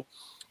Jennell,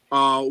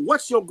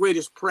 what's your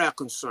greatest prayer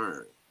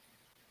concern?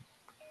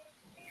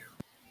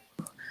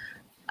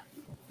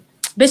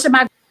 Bishop,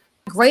 my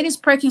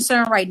greatest prayer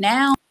concern right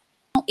now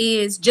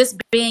is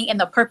just being in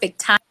the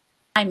perfect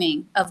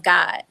timing of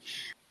God.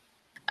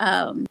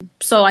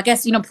 So I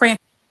guess, praying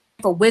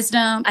for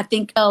wisdom, I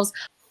think else,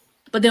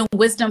 but then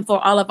wisdom for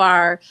all of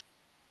our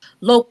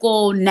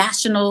local,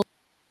 national,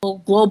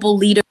 global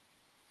leaders,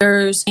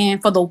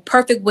 and for the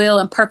perfect will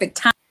and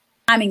perfect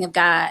timing of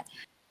God,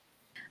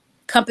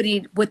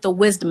 accompanied with the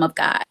wisdom of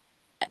God.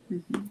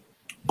 Mm-hmm.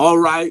 All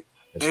right.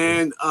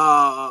 And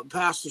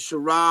Pastor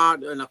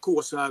Sherrod, and of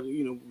course,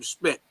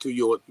 respect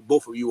to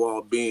both of you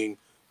all being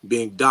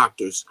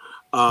doctors.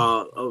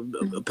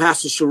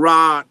 Pastor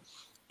Sherrod,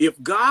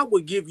 if God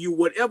would give you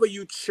whatever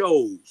you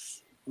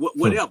chose,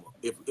 whatever,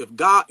 if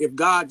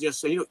God just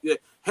say,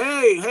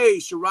 hey,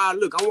 Sherrod,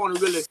 look, I want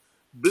to really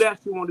bless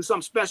you, want to do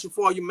something special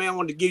for you, man, I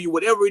want to give you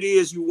whatever it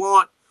is you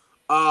want,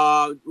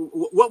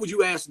 what would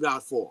you ask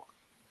God for?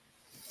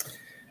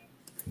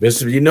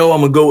 Bishop, I'm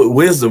gonna go with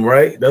wisdom,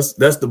 right? That's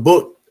the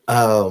book.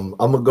 I'm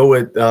gonna go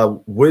with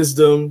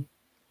wisdom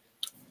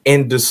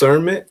and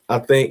discernment. I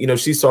think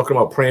she's talking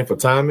about praying for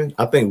timing.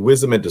 I think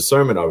wisdom and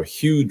discernment are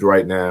huge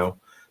right now.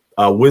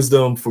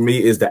 Wisdom for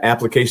me is the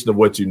application of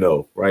what you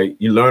know, right?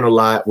 You learn a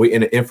lot. We're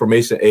in an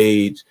information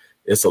age.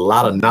 It's a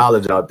lot of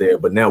knowledge out there,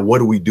 but now what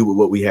do we do with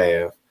what we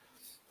have?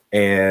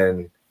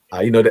 And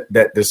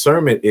that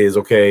discernment is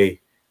okay.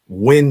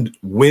 When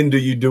do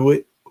you do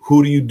it?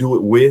 Who do you do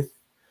it with?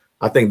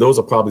 I think those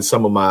are probably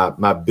some of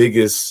my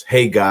biggest,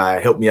 hey, guy,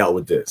 help me out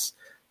with this.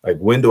 Like,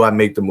 when do I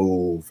make the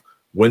move?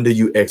 When do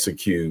you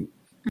execute?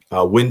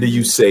 When do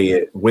you say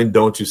it? When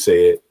don't you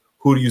say it?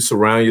 Who do you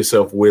surround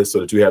yourself with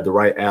so that you have the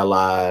right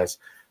allies?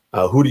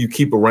 Who do you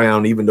keep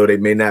around, even though they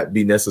may not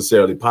be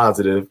necessarily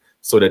positive,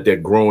 so that they're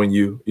growing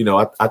you?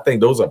 I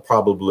think those are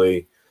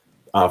probably,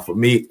 for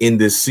me in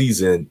this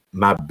season,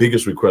 my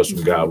biggest request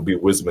from God would be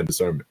wisdom and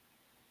discernment.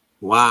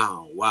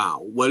 Wow.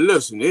 Well,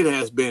 listen, it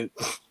has been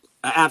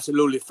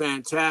absolutely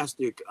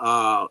fantastic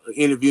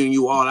interviewing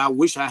you all. I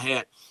wish I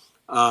had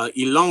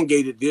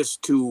elongated this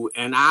to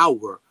an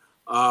hour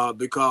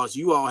because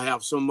you all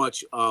have so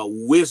much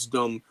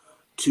wisdom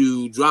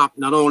to drop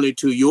not only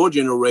to your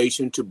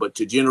generation, but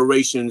to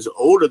generations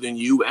older than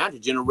you and to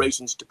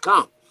generations to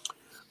come.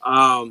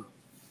 I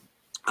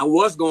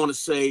was going to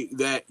say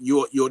that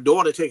your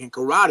daughter taking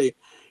karate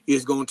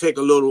is going to take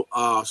a little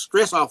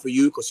stress off of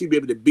you because she'll be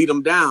able to beat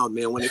them down,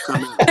 man, when they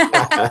come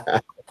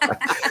out.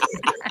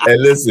 Hey,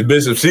 listen,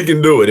 Bishop, she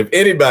can do it. If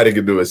anybody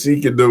can do it,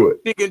 she can do it.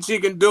 She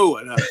can do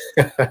it.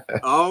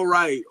 All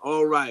right.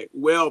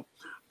 Well,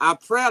 our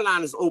prayer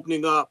line is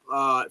opening up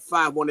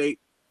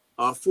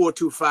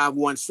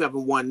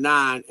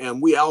 518-425-1719.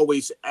 And we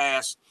always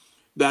ask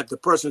that the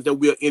persons that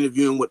we are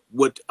interviewing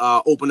would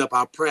open up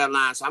our prayer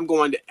line. So I'm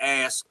going to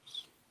ask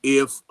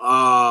if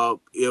Dr.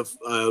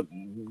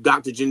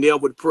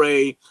 Jennell would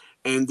pray,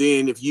 and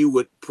then if you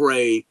would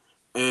pray,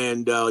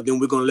 and then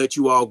we're going to let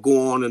you all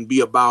go on and be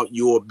about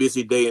your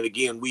busy day. And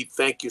again, we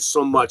thank you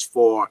so much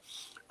for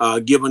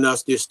giving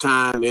us this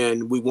time.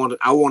 And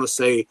I want to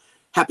say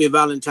happy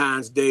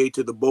Valentine's Day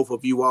to the both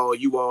of you all.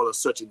 You all are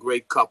such a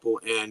great couple,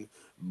 and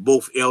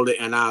both Elder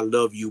and I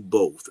love you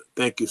both.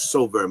 Thank you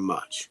so very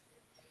much.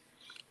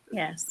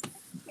 Yes.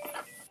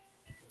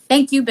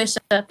 Thank you,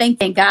 Bishop. Thank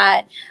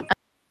God.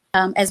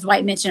 As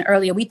Dwight mentioned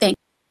earlier, we thank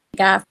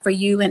God for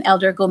you and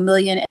Elder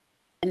Gomillion,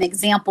 an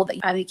example that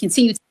you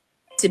continue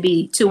to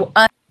be to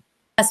us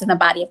in the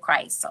body of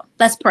Christ. So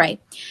let's pray.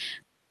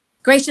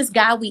 Gracious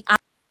God, we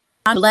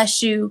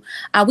bless you.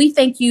 We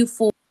thank you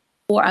for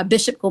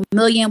Bishop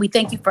Gomillion. We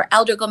thank you for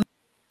Elder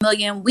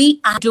Gomillion. We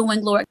are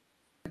doing, Lord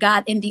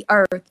God, in the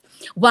earth.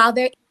 While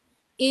there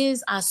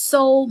is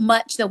so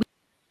much that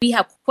we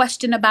have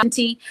questioned about,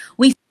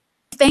 we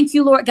thank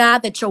you, Lord God,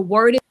 that your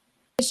word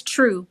is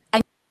true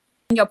and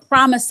your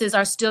promises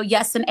are still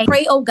yes and amen.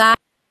 Pray, oh God,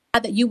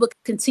 that you would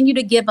continue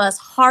to give us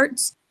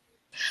hearts,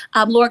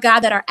 Lord God,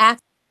 that are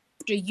after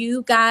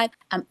you, God,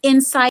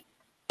 insight,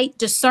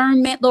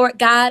 discernment, Lord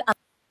God.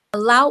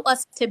 Allow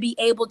us to be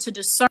able to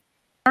discern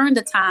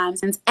the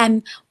times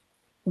and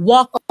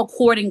walk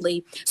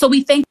accordingly. So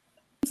we thank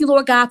you,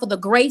 Lord God, for the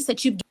grace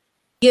that you've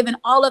given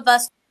all of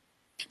us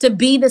to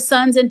be the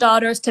sons and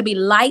daughters, to be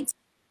lights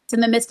in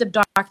the midst of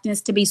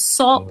darkness, to be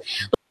salt,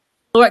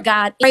 Lord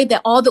God. Pray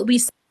that all that we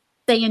say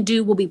and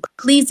do will be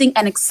pleasing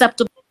and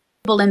acceptable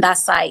in thy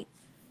sight.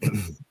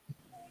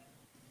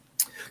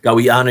 God,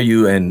 we honor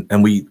you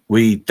and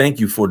we thank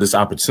you for this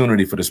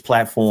opportunity, for this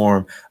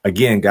platform.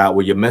 Again, God,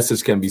 where your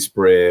message can be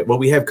spread, where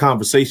we have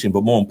conversation,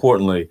 but more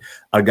importantly,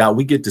 God,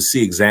 we get to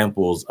see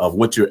examples of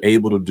what you're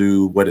able to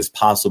do, what is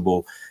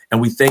possible.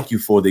 And we thank you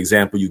for the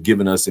example you've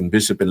given us in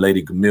Bishop and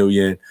Lady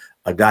Gamillion,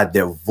 God,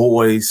 their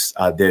voice,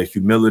 their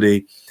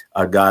humility,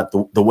 God,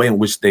 the way in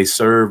which they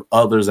serve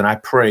others. And I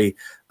pray,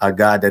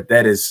 God,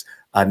 that is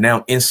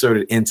now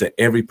inserted into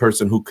every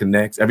person who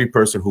connects, every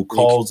person who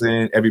calls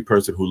in, every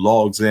person who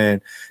logs in,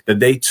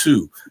 that they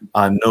too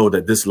know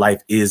that this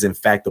life is in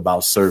fact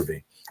about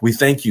serving. We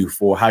thank you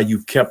for how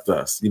you've kept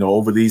us,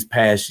 over these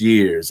past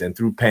years and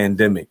through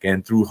pandemic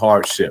and through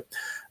hardship.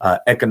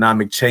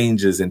 Economic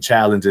changes and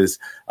challenges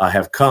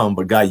have come,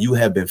 but God, you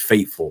have been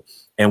faithful.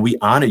 And we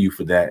honor you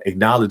for that,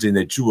 acknowledging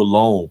that you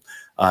alone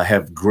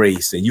have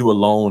grace and you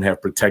alone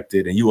have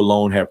protected and you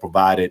alone have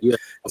provided. Yeah.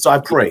 So I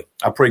pray,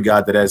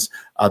 God, that as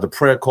the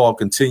prayer call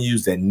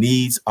continues, that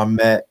needs are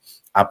met.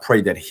 I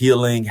pray that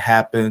healing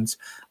happens.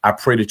 I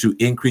pray that you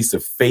increase the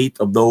faith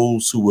of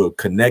those who will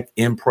connect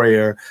in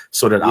prayer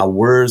so that our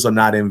words are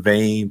not in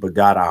vain, but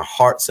God, our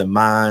hearts and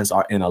minds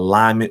are in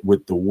alignment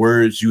with the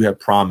words you have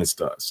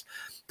promised us.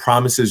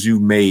 Promises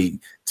you've made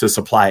to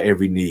supply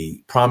every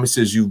need.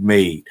 Promises you've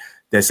made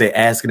that say,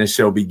 ask and it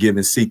shall be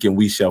given, seek and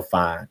we shall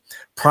find.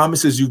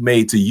 Promises you've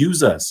made to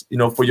use us,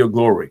 for your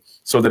glory,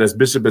 so that as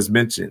Bishop has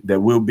mentioned,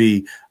 that we'll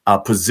be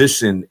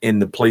positioned in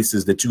the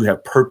places that you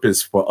have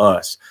purposed for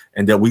us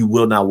and that we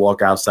will not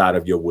walk outside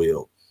of your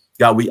will.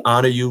 God, we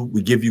honor you.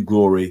 We give you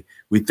glory.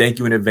 We thank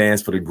you in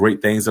advance for the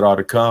great things that are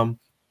to come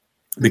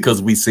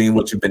because we've seen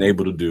what you've been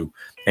able to do.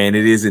 And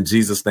it is in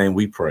Jesus' name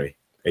we pray.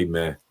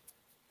 Amen.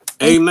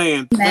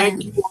 Amen.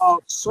 Thank you all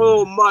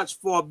so much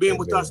for being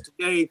with us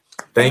today.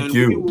 Thank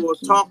you. We will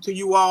talk to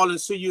you all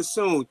and see you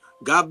soon.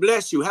 God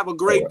bless you. Have a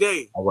great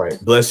day. All right.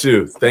 Bless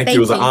you. Thank you. It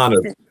was an honor.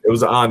 It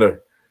was an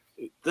honor.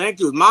 Thank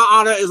you. My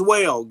honor as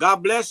well. God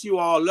bless you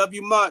all. Love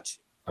you much.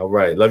 All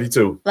right. Love you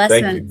too.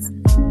 Blessings.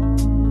 Thank you.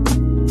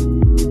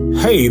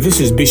 Hey, this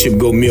is Bishop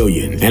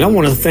Gamillion, and I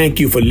want to thank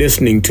you for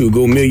listening to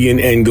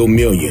Gamillion and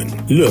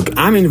Gamillion. Look,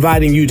 I'm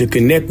inviting you to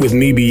connect with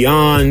me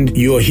beyond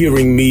your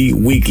hearing me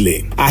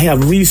weekly. I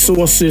have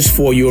resources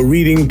for your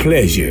reading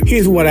pleasure.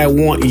 Here's what I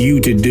want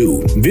you to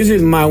do.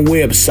 Visit my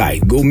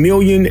website,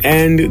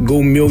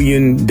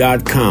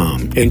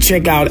 GoMillion.com, and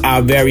check out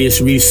our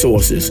various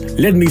resources.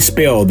 Let me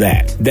spell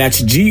that.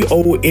 That's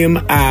GOMILLION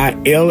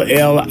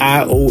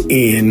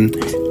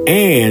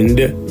and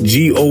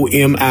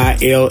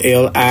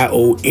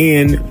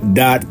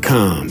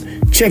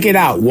GOMILLION.com. Check it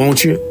out,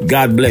 won't you?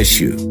 God bless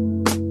you.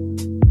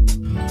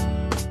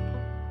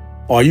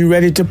 Are you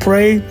ready to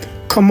pray?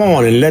 Come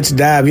on and let's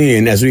dive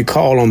in as we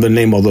call on the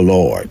name of the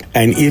Lord.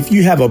 And if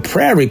you have a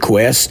prayer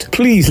request,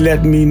 please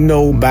let me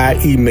know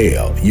by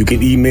email. You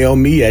can email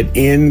me at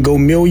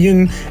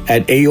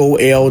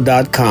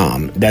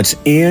ngomillion@aol.com. That's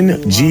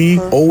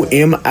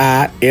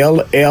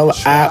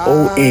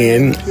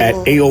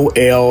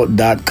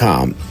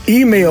ngomillion@aol.com.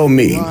 Email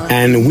me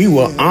and we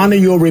will honor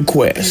your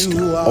request.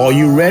 Are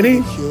you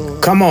ready?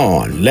 Come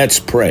on, let's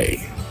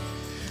pray.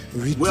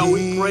 Well,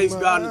 we praise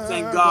God and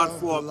thank God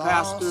for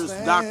pastors,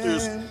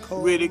 Doctors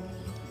Riddick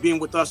being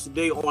with us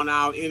today on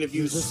our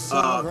interview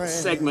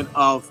segment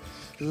of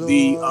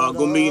the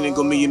Gamillion and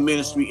Gamillion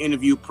Ministry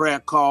interview, prayer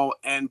call,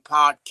 and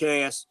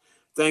podcast.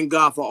 Thank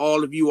God for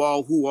all of you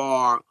all who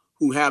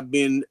have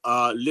been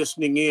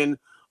listening in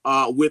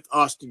with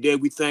us today.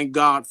 We thank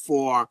God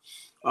for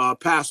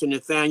Pastor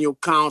Nathaniel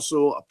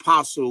Council,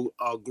 Apostle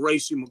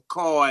Gracie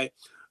McCoy,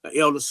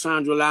 Elder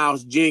Sandra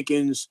Lyles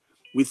Jenkins.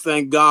 We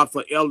thank God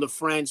for Elder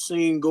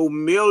Francine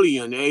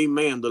Gamillion.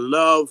 Amen. The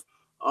love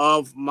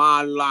of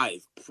my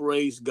life.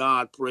 Praise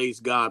God, praise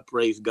God,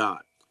 praise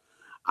God.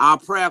 Our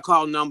prayer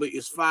call number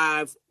is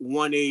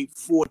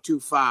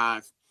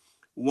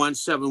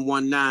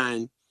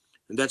 518-425-1719.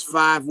 And that's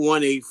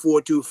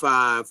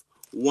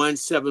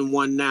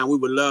 518-425-1719. We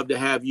would love to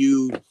have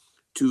you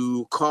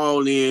to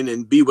call in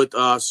and be with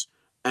us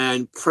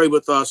and pray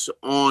with us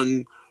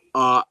on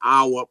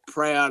our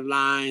prayer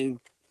line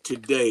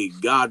today.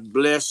 God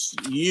bless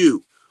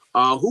you.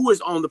 Who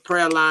is on the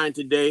prayer line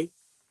today?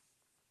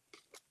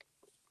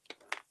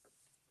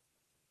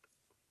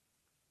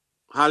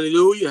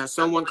 Hallelujah. Has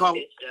someone called?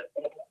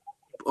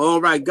 All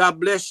right. God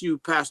bless you,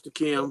 Pastor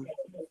Kim.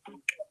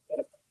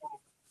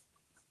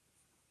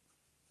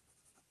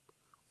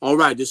 All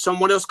right. Did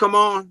someone else come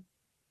on?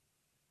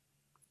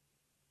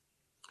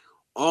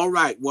 All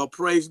right. Well,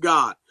 praise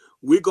God.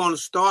 We're going to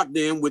start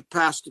then with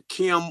Pastor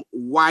Kim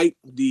White,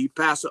 the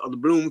pastor of the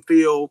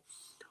Bloomfield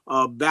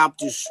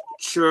Baptist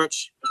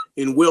Church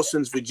in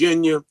Wilsons,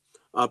 Virginia.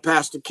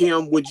 Pastor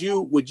Kim, would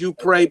you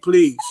pray,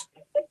 please?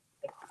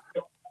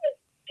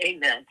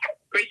 Amen.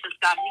 Gracious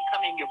God, we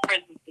come in your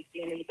presence this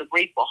evening with a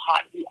grateful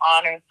heart. We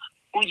honor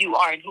who you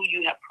are and who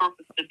you have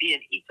purposed to be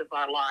in each of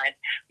our lives.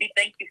 We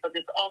thank you for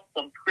this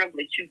awesome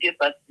privilege you give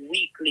us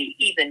weekly,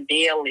 even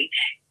daily,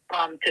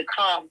 to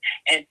come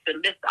and to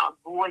lift our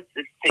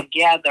voices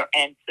together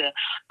and to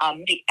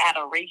make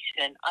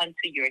adoration unto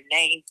your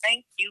name.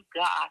 Thank you,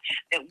 God,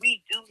 that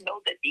we do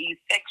know that the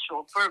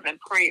effectual, fervent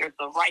prayers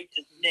of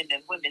righteous men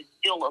and women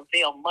still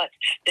avail much,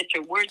 that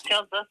your word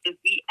tells us if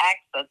we ask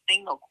a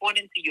thing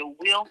according to your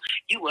will,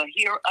 you will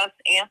hear us,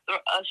 answer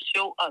us,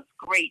 show us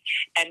great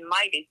and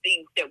mighty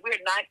things that we're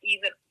not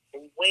even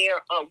aware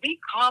of. We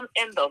come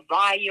in the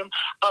volume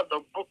of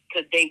the book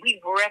today.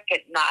 We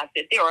recognize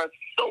that there are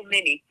so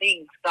many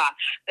things, God,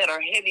 that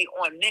are heavy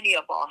on many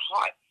of our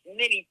hearts.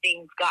 Many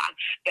things, God,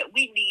 that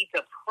we need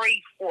to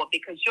pray for,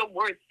 because your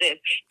word says,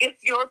 if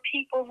your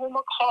people whom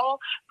are called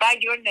by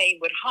your name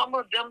would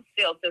humble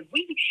themselves, if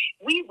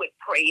we would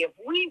pray, if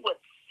we would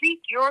seek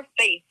your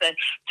face and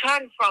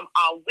turn from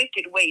our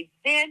wicked ways,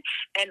 then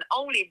and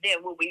only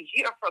then will we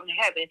hear from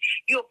heaven.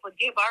 You'll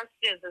forgive our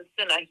sins and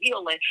send a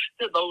healing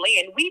to the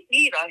land. We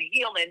need a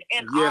healing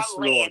in our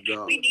land.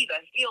 Lord, we need a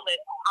healing in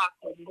our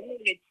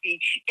community,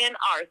 in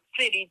our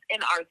cities,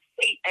 in our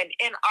state, and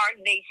in our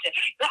nation.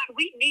 God,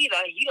 we need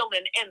a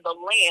healing in the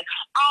land.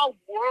 Our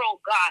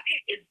world, God,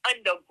 is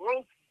under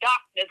gross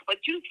darkness, but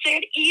you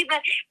said even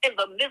in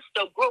the midst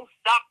of gross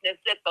darkness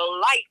that the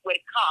light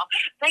would come.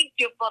 Thank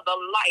you for the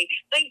light.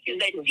 Thank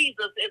you that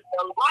Jesus is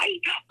the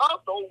light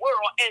of the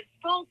world. And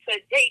so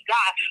today,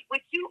 God,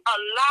 would you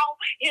allow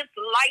his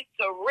light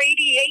to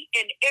radiate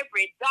in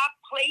every dark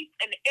place,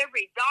 in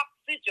every dark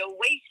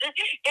situation,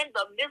 in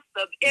the midst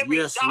of every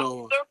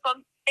dark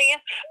circumstance.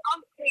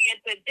 I'm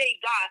praying today,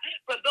 God,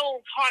 for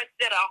those hearts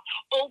that are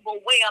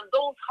overwhelmed,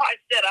 those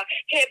hearts that are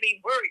heavy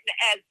burdened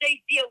as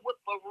they deal with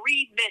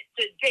bereavement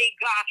today,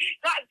 God.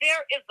 God,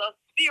 there is a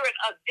spirit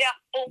of death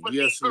over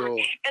the earth.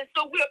 Lord. And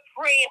so we're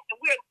praying and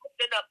we're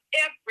lifting up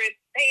every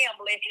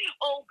family,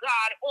 oh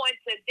God, on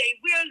today.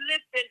 We're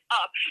lifting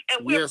up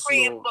and we're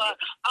praying Lord. for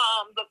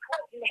the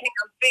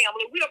Cunningham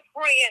family. We're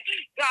praying,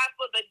 God,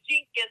 for the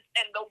Jenkins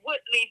and the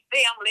Woodley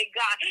family,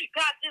 God.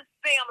 God, this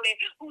family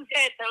who's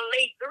had to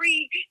lay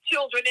 3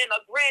 children and a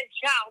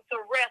grandchild to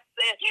rest,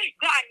 and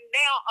God,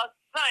 now a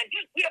son.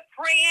 We're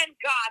praying,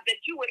 God,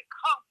 that you would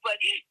comfort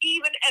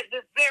even at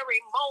this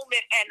very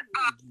moment. And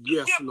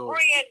we're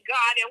praying,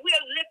 God, and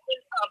we're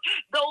lifting up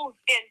those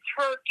in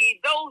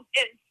Turkey, those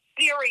in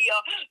Syria,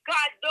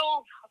 God,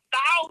 those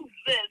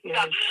thousands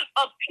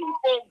of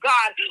people,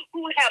 God,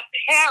 who have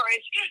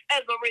perished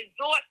as a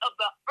result of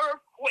the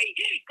earthquake.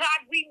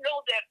 God, we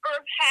know that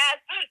earth has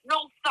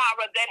no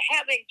sorrow, that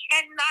heaven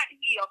cannot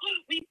heal.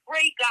 We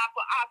pray, God,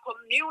 for our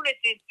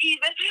communities,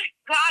 even,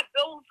 God,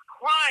 those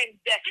crimes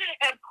that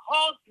have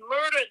caused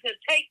murder to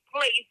take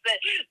place,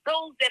 and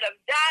those that have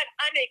died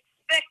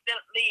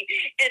unexpectedly,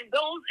 and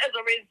those as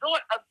a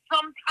result of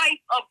some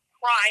type of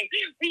crime.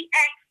 We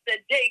ask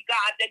today,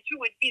 God, that you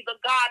would be the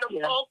God of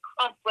all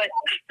comfort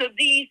to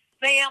these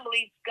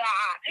families,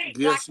 God.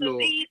 God, to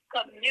these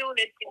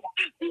communities.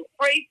 We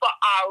pray for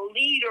our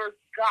leaders,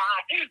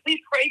 God.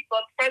 We pray for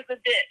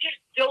President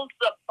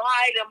Joseph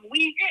Biden.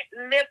 We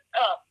lift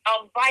up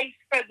Vice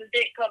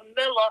President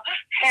Kamala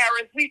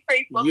Harris. We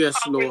pray for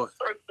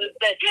Congresspersons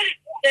and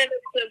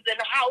senators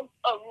and House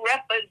of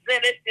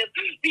Representatives.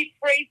 We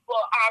pray for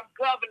our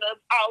governors,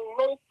 our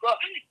local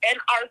and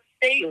our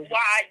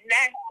statewide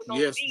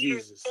national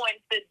leaders on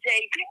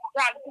today.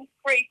 God, we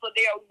pray for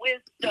their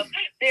wisdom,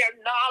 their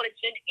knowledge,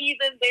 and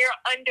even their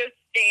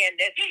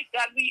understanding.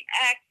 God, we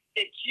ask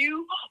that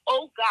you,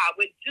 oh God,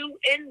 would do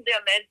in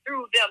them and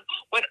through them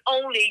what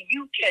only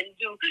you can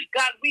do.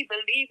 God, we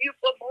believe you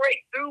for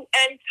breakthrough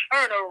and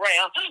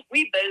turnaround.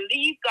 We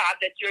believe, God,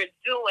 that you're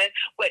doing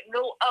what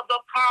no other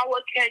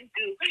power can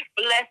do.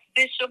 Bless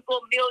Bishop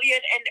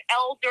Million and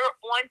Elder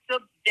on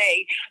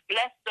today.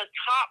 Bless the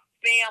top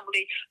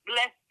family.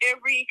 Bless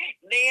every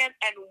man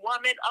and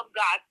woman of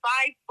God,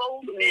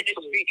 fivefold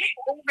ministry,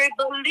 every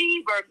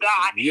believer,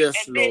 God,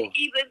 then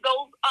even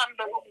those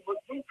unbelievers.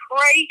 We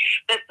pray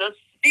that the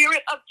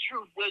Spirit of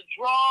truth will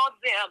draw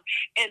them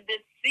in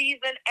this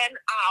season and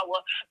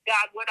hour.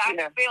 God, what I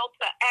failed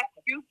to ask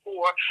you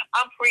for,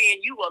 I'm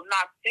praying you will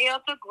not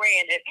fail to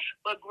grant it,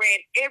 but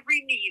grant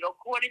every need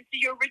according to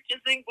your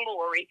riches and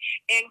glory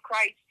in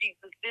Christ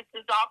Jesus. This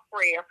is our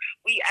prayer.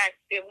 We ask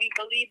and we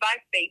believe by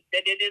faith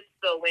that it is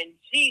so in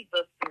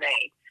Jesus'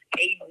 name.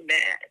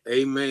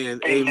 Amen.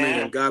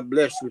 Amen. God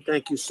bless you.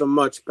 Thank you so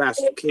much,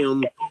 Pastor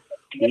Kim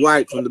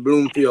White from the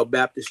Bloomfield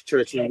Baptist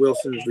Church in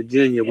Wilson,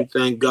 Virginia. We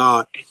thank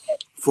God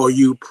for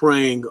you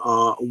praying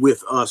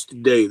with us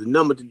today. The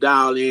number to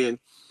dial in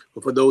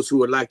for those who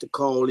would like to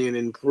call in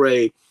and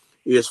pray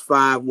is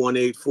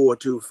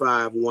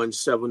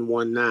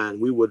 518-425-1719.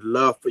 We would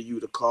love for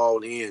you to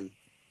call in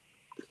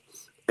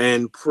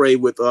and pray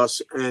with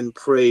us and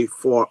pray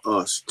for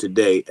us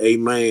today.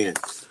 Amen.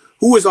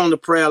 Who is on the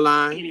prayer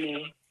line?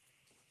 Amen.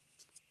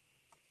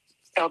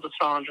 Elder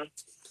Sandra.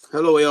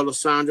 Hello, Elder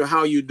Sandra. How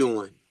are you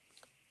doing?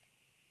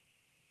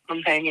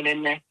 I'm hanging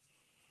in there.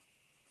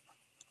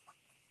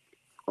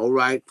 All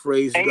right.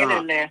 Praise God. Hanging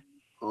in there.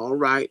 All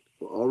right.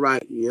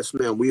 Yes,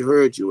 ma'am. We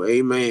heard you.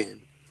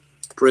 Amen.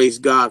 Praise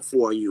God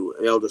for you,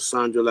 Elder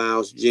Sandra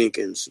Lyles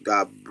Jenkins.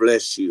 God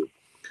bless you.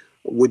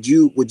 Would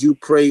you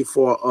pray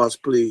for us,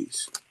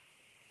 please?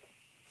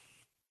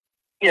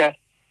 Yes.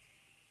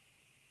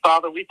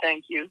 Father, we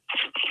thank you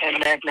and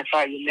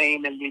magnify your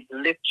name, and we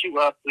lift you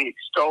up. We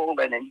extol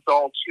and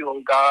exalt you,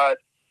 O God.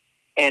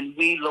 And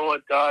we,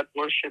 Lord God,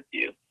 worship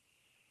you.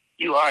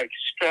 You are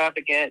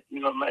extravagant.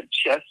 You are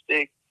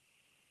majestic.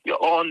 You're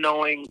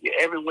all-knowing. You're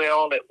everywhere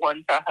all at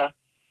one time.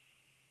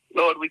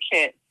 Lord, we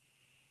can't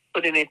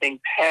put anything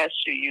past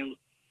you.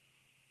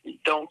 You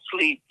don't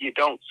sleep. You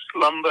don't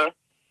slumber.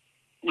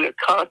 We're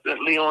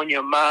constantly on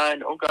your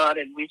mind, oh God,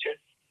 and we just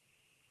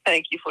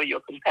thank you for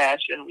your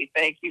compassion. We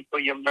thank you for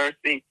your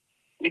mercy.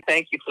 We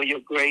thank you for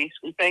your grace.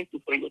 We thank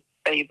you for your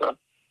favor.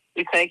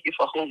 We thank you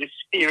for Holy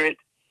Spirit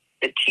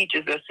that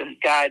teaches us and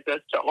guides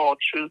us to all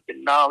truth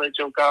and knowledge,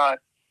 oh God.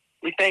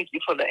 We thank you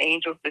for the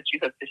angels that you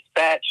have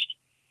dispatched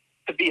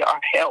to be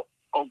our help,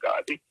 oh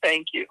God. We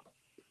thank you.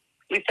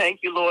 We thank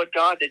you, Lord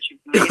God, that you've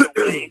made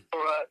a way for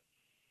us.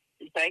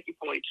 We thank you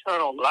for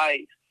eternal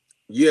life.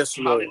 Yes,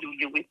 Lord.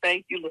 Hallelujah. We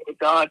thank you, Lord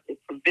God, for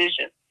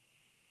provision.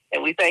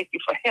 And we thank you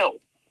for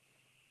help.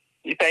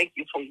 We thank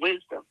you for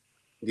wisdom.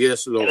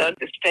 Yes, Lord. And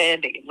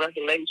understanding and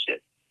revelation.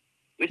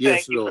 We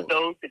Yes, thank you Lord. for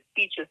those that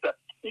teaches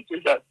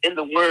us in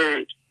the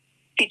word,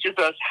 teaches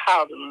us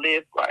how to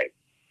live right.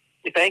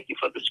 We thank you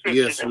for the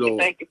scriptures, Yes, and Lord. we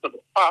thank you for the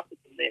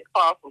prophets and the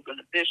apostles and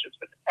the bishops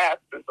and the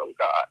pastors, oh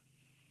God.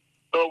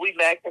 Lord, we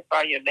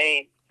magnify your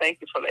name. Thank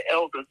you for the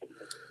elders and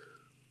the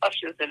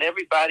ushers and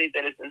everybody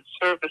that is in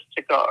service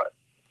to God.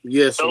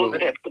 Yes, Those Lord.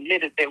 that have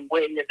committed their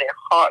way and their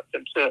hearts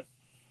into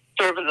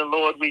serving the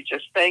Lord, we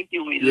just thank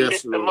you. We Yes,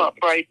 lift them Lord. up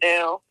right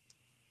now.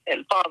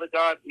 And Father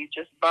God, we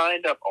just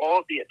bind up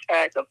all the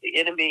attack of the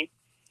enemy,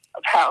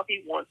 of how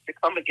he wants to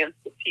come against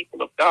the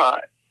people of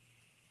God.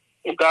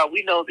 And God,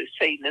 we know that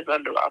Satan is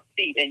under our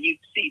feet, and you've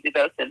seated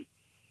us in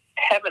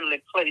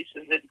heavenly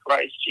places in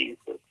Christ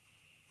Jesus.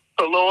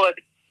 So Lord,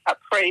 I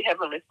pray,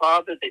 Heavenly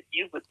Father, that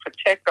you would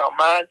protect our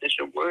minds, as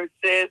your word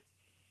says,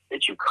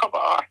 that you cover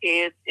our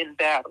heads in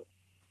battle.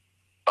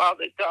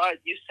 Father God,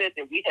 you said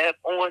that we have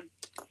on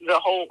the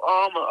whole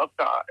armor of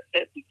God,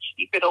 that we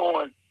keep it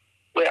on,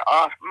 where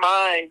our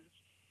minds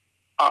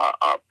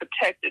are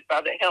protected by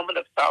the helmet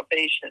of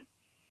salvation.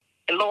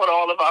 And Lord,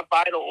 all of our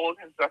vital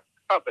organs are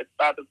covered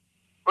by the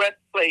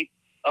breastplate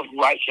of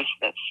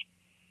righteousness.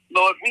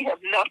 Lord, we have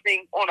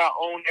nothing on our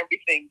own.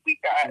 Everything we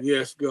got,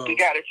 Yes, God. we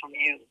got it from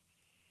you.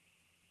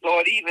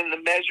 Lord, even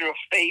the measure of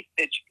faith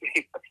that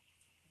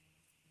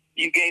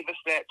you gave us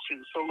that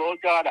too. So Lord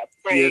God, I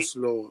pray Yes,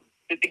 Lord.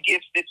 that the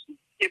gifts that you've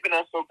given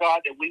us, oh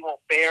God, that we won't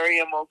bury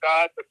them, oh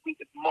God, but we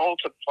would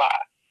multiply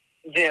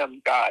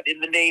them, God, in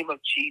the name of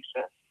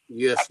Jesus.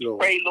 Yes, I Lord.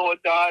 pray, Lord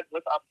God,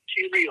 with our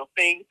material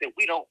things, that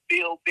we don't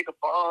build bigger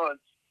barns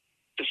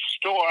to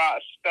store our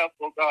stuff,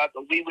 oh God,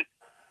 but we would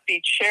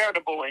be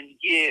charitable and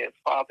give,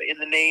 Father, in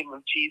the name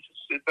of Jesus,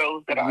 to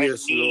those that are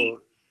Yes, in need.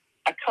 Lord.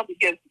 I come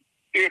against the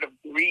spirit of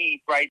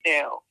greed right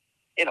now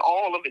in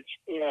all of its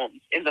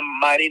forms, in the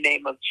mighty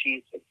name of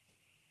Jesus.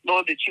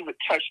 Lord, that you would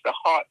touch the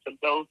hearts of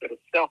those that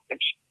are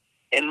selfish.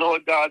 And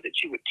Lord God, that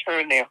you would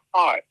turn their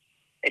hearts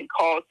and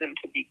cause them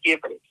to be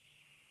givers.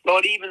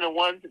 Lord, even the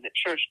ones in the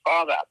church,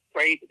 Father, I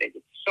pray that they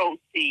would sow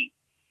seed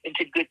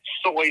into good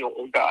soil,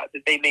 oh God,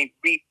 that they may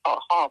reap a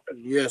harvest.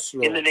 Yes,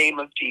 Lord. In the name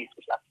of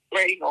Jesus. I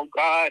pray, oh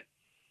God,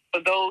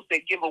 for those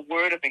that give a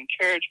word of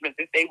encouragement,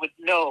 that they would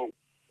know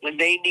when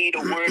they need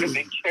a word of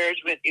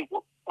encouragement, it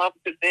will come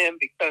to them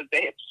because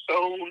they have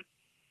sown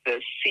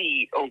the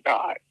seed, oh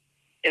God.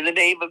 In the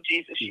name of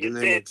Jesus, you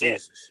said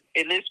that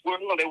in this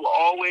world there will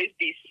always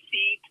be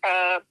seed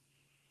time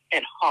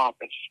and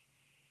harvest.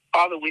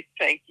 Father, we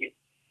thank you.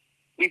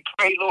 We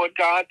pray, Lord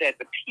God, that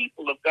the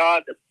people of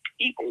God, the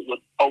people would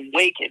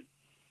awaken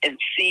and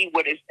see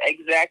what is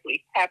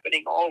exactly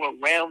happening all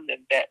around them.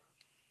 That,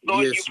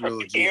 Lord, Yes, you're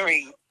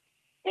preparing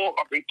for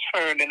a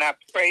return, and I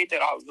pray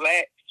that our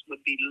lamps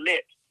would be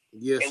lit.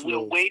 Yes, and we're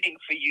Lord. waiting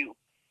for you,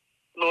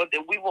 Lord,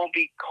 that we won't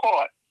be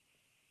caught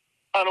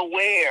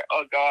unaware,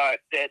 oh God,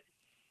 that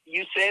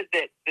you said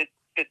that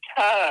the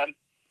time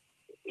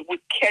would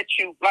catch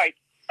you like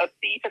a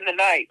thief in the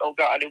night, oh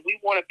God, and we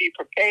want to be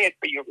prepared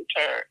for your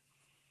return.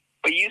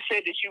 But you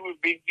said that you would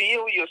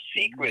reveal your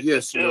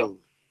secrets to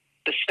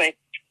the saints.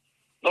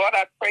 Lord,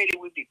 I pray that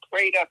we be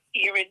prayed up,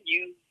 hearing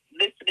you,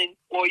 listening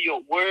for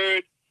your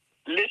word,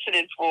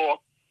 listening for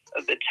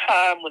the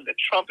time when the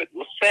trumpet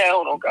will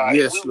sound, oh God.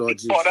 Yes, and we will Lord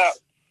be caught Jesus. up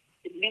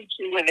to meet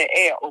you in the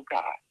air, oh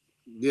God.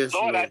 Yes,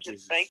 Lord, I Lord just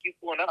Jesus. thank you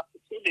for an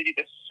opportunity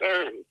to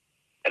serve,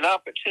 an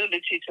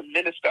opportunity to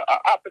minister, an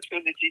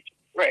opportunity to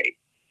pray.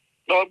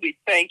 Lord, we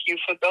thank you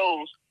for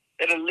those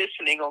that are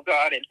listening, oh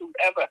God, and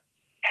whoever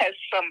has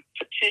some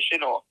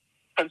petition or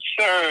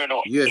concern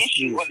or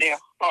issue on their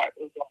heart,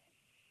 oh God.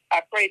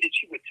 I pray that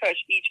you would touch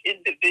each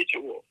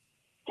individual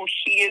who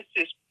hears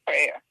this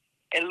prayer.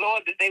 And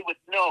Lord, that they would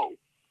know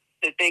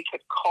that they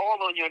could call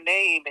on your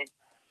name, and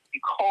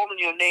you call on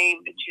your name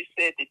that you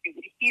said that you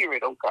would hear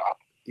it, oh God.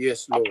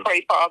 Yes, Lord. I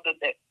pray, Father,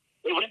 that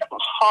they would have a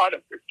heart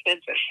of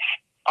repentance,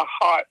 a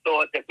heart,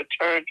 Lord, that would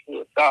turn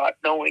toward God,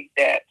 knowing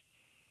that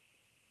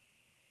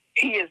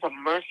He is a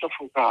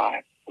merciful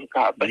God. oh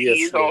God, but Yes,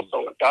 he is Lord.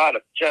 also a God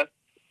of justice.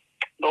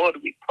 Lord,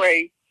 we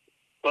pray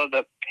for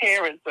the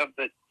parents of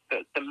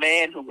the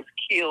man who was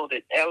killed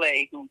in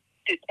L.A. who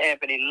didn't have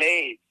any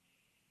legs,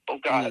 oh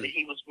God.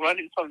 He was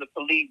running from the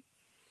police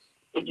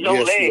with no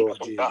legs, Lord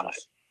oh Jesus. God.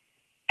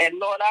 And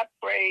Lord, I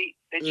pray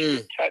that you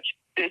would touch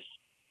this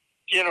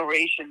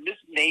generation, this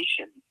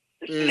nation.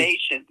 This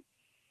nation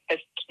has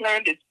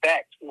turned its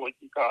back towards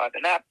you, God.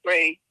 And I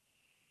pray,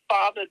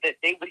 Father, that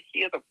they would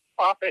hear the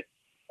prophet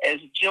as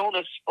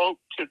Jonah spoke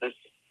to the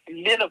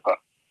Nineveh,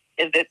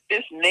 and that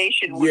this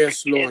nation would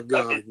Lord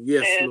God.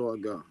 Yes,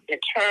 Lord God. And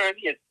turn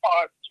his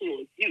heart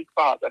towards you,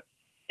 Father,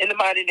 in the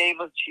mighty name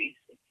of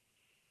Jesus.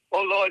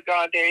 Oh, Lord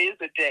God, there is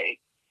a day,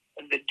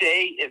 and the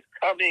day is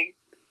coming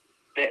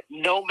that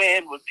no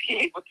man will be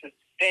able to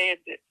stand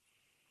it.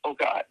 Oh,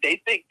 God,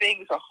 they think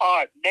things are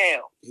hard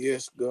now.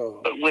 Yes,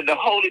 God. But when the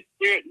Holy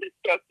Spirit lifts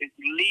up and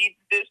leaves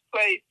this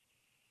place,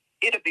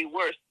 it'll be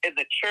worse, and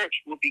the church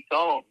will be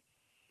gone.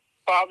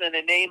 Father, in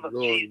the name of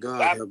Lord Jesus,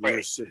 God, I have pray.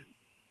 mercy.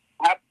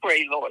 I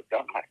pray, Lord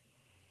God,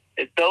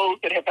 that those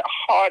that have a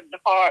hardened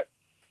heart,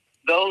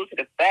 those that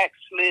have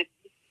backslid,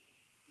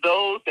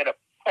 those that are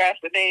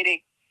procrastinating,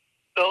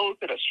 those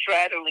that are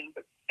straddling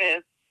the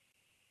fence,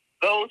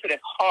 those that have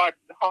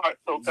hardened hearts,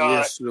 oh God,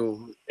 yes,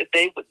 Lord. that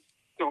they would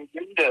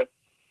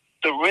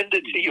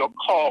surrender to your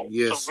call,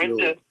 yes,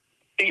 surrender Lord.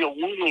 to your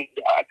wooing,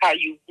 God, how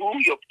you woo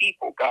your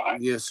people,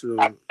 God. Yes, Lord.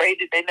 I pray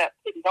that they not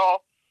put it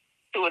off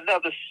to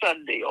another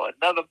Sunday or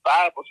another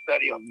Bible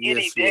study or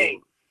any day,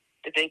 Lord.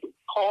 that they would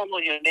call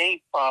on your name,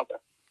 Father,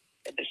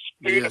 and the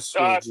Spirit yes, of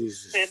God Lord would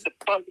Jesus. send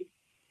upon them,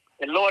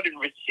 and Lord, and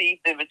receive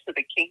them into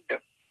the kingdom.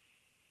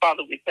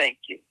 Father, we thank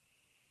you.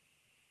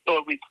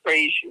 Lord, we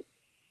praise you.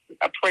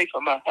 I pray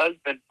for my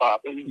husband,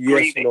 Father, who's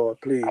grieving. Lord,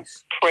 please. I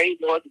pray,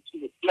 Lord, that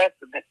you would bless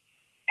him and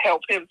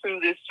help him through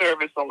this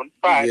service on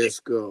Friday. Yes,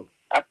 God.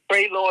 I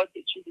pray, Lord,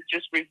 that you would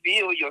just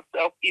reveal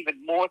yourself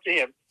even more to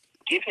him.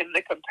 Give him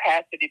the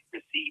capacity to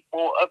receive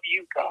more of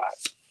you, God,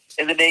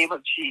 in the name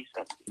of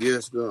Jesus.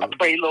 Yes, God. I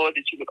pray, Lord,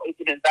 that you would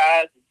open his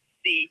eyes and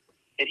see,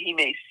 that he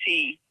may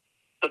see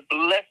the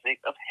blessing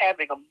of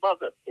having a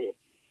mother for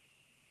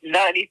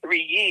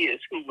 93 years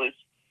who was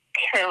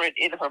current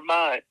in her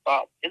mind,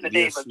 Father, in the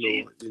name of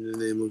Lord, Jesus. in the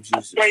name of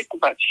Jesus. I pray for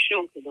my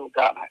children, oh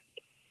God.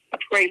 I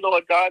pray,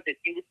 Lord God, that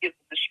you would give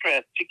them the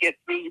strength to get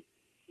through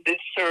this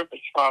service,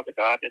 Father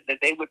God, and that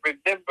they would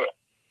remember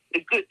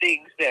the good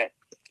things that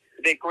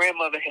their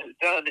grandmother has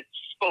done and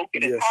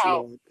spoken, and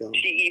how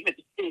she even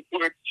spoke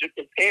words to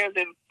prepare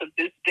them for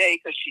this day,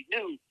 because she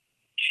knew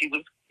she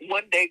was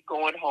one day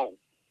going home.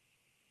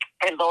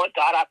 And Lord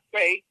God, I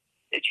pray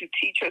that you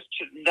teach us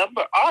to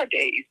number our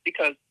days,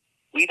 because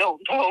we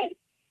don't know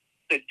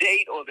the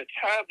date or the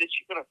time that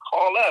you're going to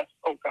call us,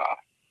 oh God.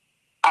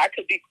 I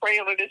could be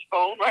praying on this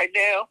phone right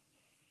now,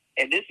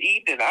 and this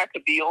evening I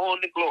could be on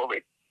the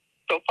glory.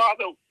 So,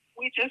 Father,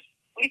 we just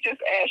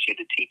ask you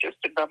to teach us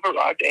to number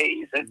our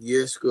days, and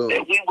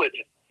that we would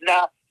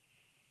not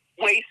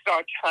waste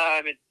our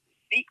time and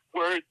speak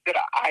words that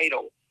are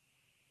idle.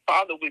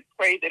 Father, we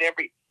pray that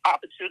every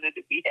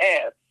opportunity we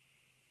have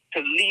to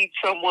lead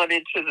someone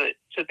into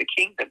the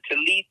kingdom, to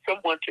lead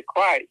someone to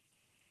Christ,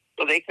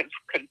 so they can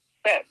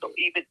confess or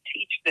even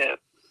teach them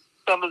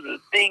some of the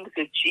things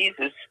that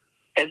Jesus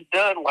has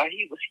done while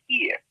he was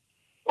here,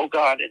 oh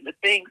God, and the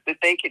things that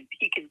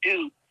he can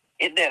do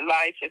in their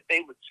life if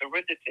they would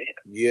surrender to him.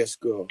 Yes,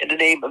 God. In the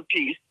name of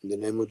Jesus. In the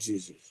name of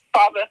Jesus.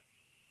 Father,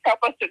 help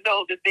us to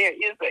know that there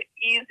is an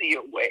easier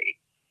way,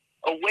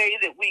 a way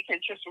that we can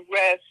just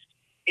rest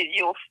in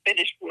your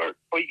finished work.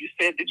 For you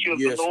said that you're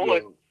the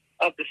Lord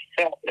of the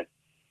Sabbath.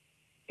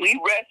 We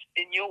rest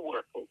in your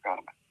work, oh God,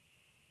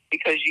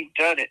 because you've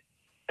done it.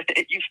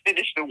 You've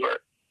finished the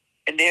work.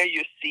 And there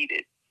you're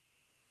seated.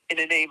 In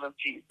the name of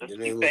Jesus.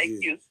 We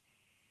thank you,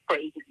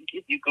 praise you,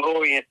 give you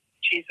glory in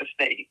Jesus'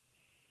 name.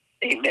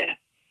 Amen.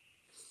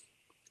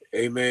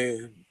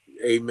 Amen.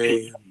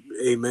 Amen.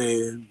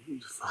 Amen.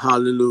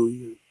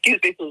 Hallelujah. Excuse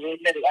me for 1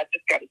 minute. I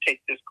just got to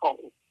take this call.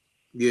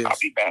 Yes. I'll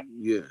be back.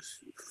 Yes.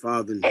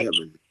 Father in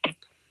heaven.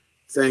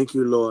 Thank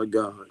you, Lord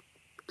God.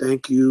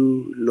 Thank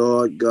you,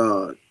 Lord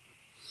God.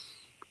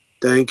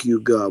 Thank you,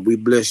 God. We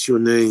bless your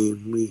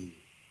name. We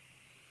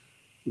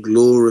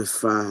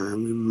glorify,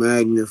 we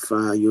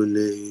magnify your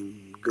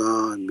name,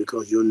 God,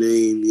 because your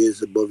name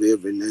is above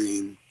every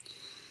name.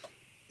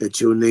 At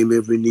your name,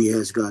 every knee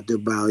has got to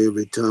bow,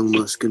 every tongue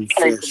must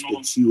confess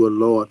that you are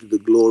Lord, to the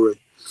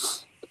glory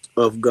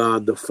of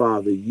God the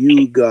Father.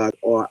 You, God,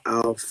 are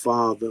our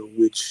Father,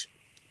 which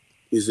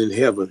is in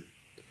heaven.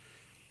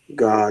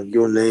 God,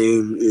 your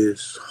name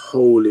is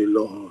holy,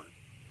 Lord.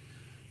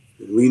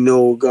 We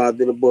know, God,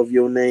 that above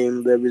your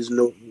name there is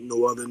no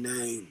other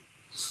name.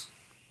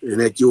 And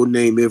at your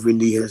name, every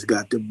knee has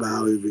got to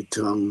bow, every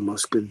tongue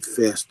must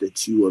confess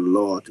that you are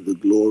Lord, to the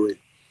glory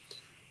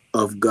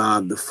of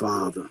God the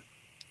Father.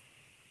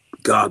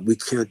 God, we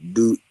can't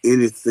do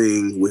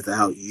anything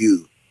without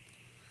you,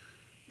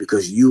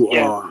 because you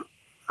are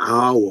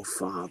our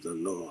Father,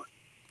 Lord.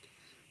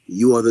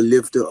 You are the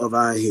lifter of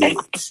our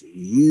heads.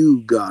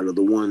 You, God, are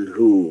the one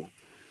who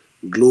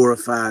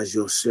glorifies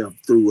yourself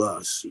through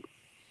us.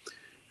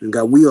 And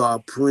God, we are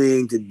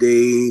praying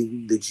today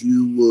that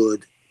you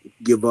would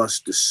give us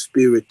the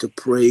spirit to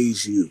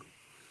praise you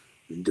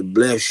and to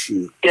bless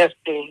you. Yes,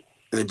 Lord.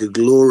 And to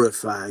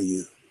glorify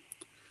you.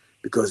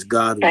 Because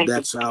God, Thank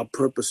that's you. our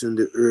purpose in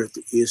the earth,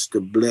 is to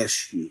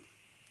bless you,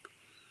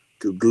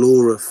 to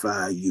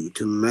glorify you,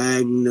 to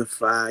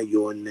magnify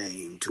your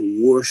name,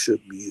 to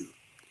worship you.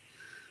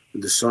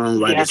 The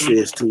songwriter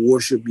says, to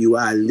worship you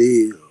I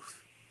live.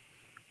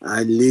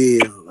 I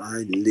live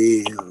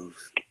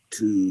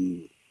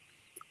to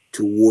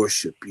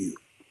worship you.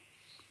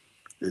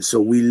 And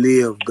so we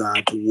live,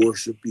 God, to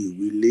worship you.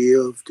 We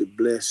live to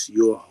bless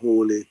your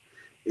holy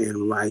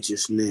and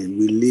righteous name.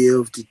 We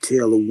live to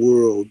tell the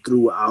world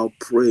through our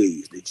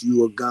praise that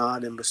you are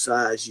God, and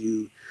besides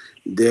you,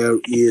 there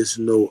is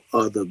no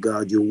other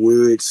God. Your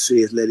word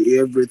says, let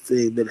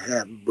everything that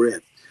hath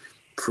breath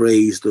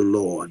praise the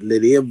Lord.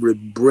 Let every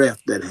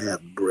breath that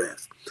hath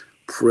breath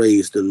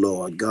praise the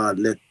Lord. God,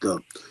 let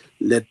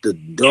the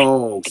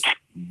dogs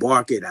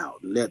bark it out.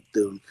 Let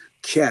the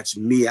cats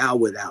meow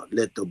it out.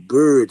 Let the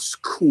birds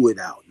coo it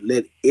out.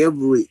 Let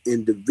every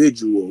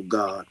individual,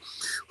 God,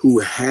 who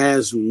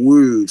has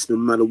words, no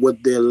matter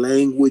what their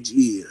language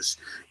is,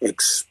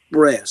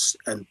 express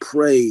and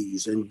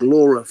praise and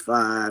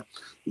glorify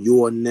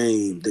your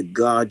name. That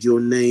God,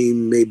 your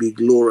name may be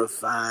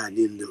glorified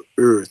in the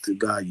earth.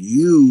 God,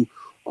 you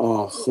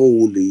are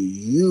holy.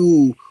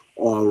 You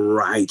are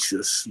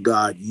righteous.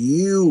 God,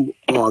 you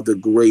are the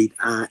great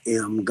I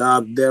am.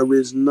 God, there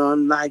is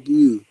none like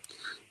you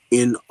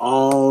in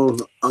all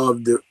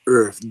of the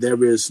earth.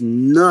 There is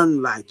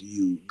none like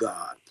you,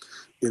 God,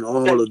 in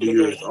all of the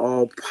earth.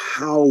 All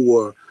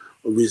power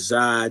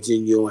resides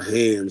in your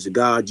hands.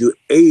 God, you're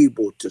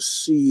able to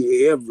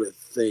see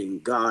everything.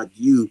 God,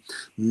 you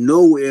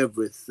know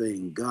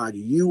everything. God,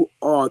 you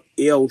are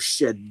El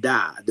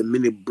Shaddai, the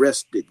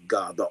many-breasted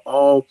God, the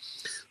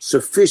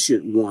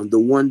all-sufficient one, the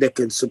one that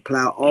can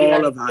supply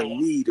all of our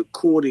need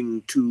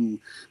according to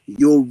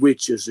your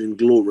riches and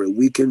glory.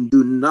 We can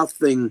do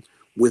nothing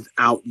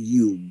without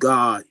you,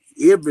 God.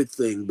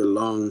 Everything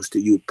belongs to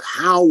you.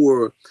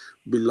 Power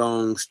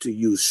belongs to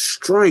you.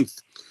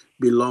 Strength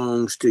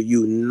belongs to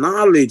you.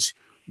 Knowledge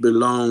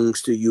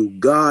belongs to you.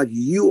 God,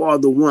 you are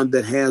the one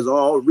that has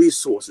all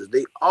resources.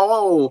 They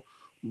all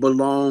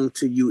belong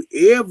to you.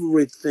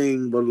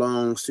 Everything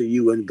belongs to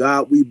you. And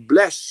God, we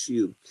bless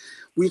you.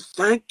 We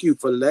thank you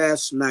for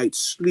last night's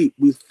sleep.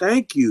 We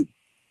thank you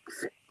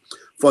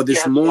for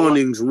this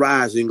morning's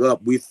rising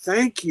up. We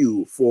thank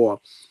you for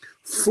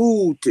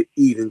food to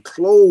eat and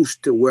clothes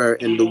to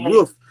wear and the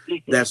roof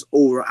that's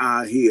over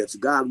our heads.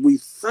 God, we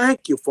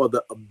thank you for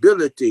the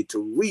ability to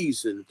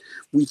reason.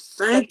 We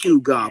thank you,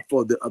 God,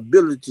 for the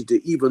ability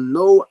to even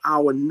know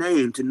our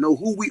name, to know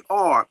who we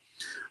are.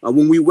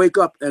 When we wake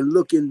up and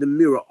look in the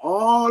mirror,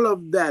 all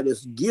of that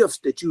is gifts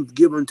that you've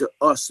given to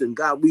us. And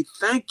God, we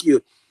thank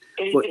you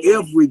for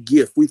every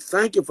gift. We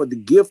thank you for the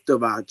gift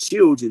of our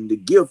children, the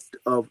gift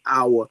of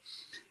our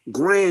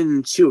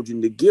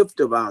grandchildren, the gift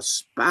of our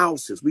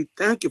spouses. We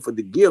thank you for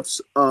the gifts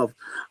of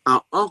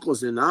our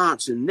uncles and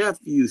aunts and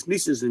nephews,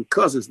 nieces and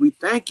cousins. We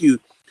thank you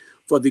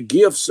for the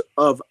gifts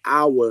of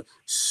our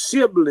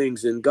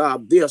siblings and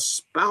God, their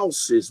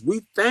spouses.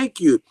 We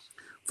thank you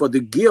for the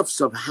gifts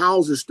of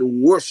houses to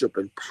worship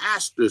and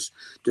pastors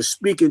to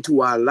speak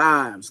into our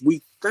lives.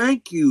 We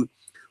thank you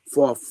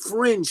for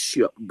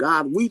friendship,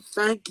 God. We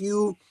thank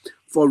you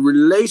for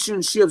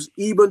relationships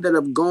even that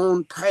have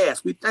gone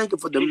past. We thank you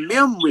for the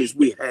memories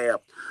we have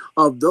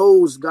of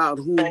those, God,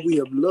 who we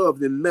have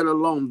loved and met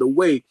along the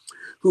way,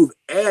 who've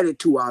added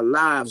to our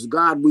lives.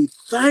 God, we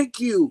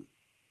thank you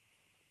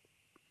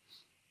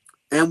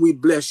and we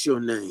bless your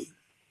name.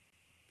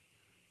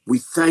 We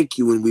thank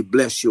you and we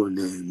bless your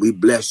name. We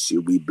bless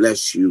you. We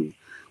bless you.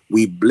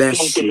 We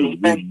bless you.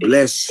 We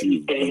bless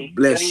you. We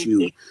bless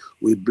you.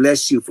 We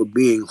bless you for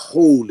being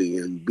holy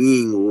and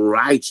being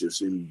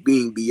righteous and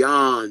being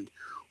beyond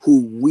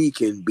who we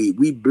can be.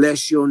 We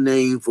bless your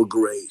name for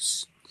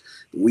grace.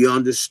 We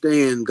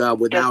understand, God,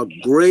 without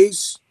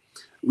grace,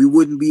 we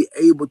wouldn't be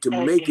able to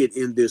make it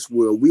in this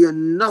world. We are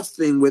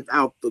nothing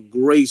without the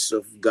grace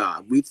of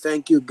God. We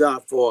thank you,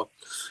 God, for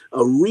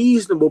a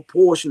reasonable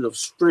portion of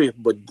strength,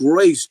 but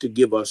grace to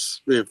give us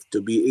strength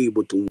to be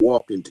able to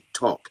walk and to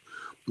talk.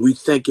 We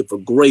thank you for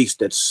grace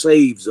that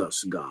saves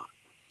us, God,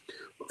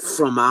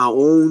 from our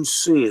own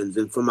sins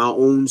and from our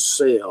own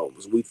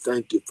selves. We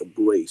thank you for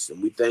grace,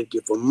 and we thank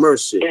you for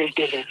mercy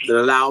that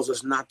allows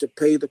us not to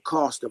pay the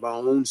cost of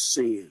our own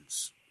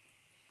sins.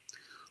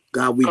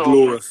 God, we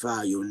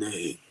glorify your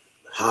name.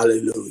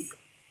 Hallelujah.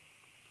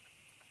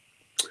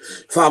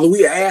 Father,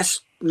 we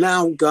ask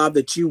now, God,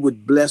 that you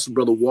would bless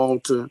Brother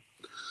Walter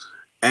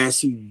as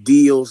he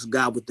deals,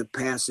 God, with the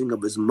passing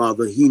of his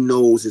mother. He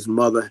knows his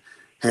mother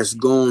has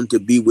gone to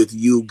be with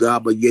you,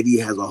 God, but yet he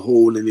has a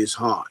hole in his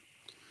heart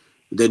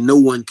that no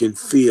one can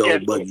fill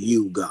but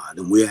you, God.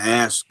 And we're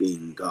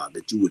asking, God,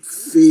 that you would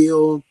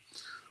fill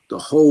the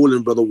hole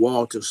in Brother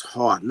Walter's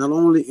heart, not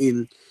only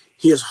in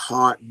his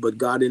heart, but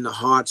God, in the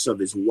hearts of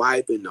his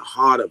wife, in the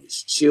heart of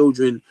his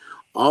children,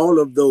 all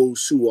of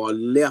those who are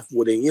left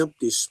with an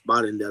empty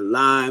spot in their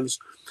lives.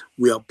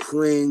 We are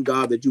praying,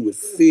 God, that you would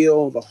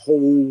fill the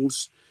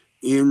holes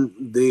in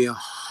their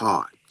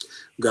heart.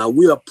 God,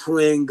 we are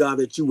praying, God,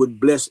 that you would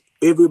bless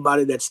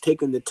everybody that's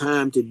taken the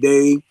time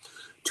today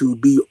to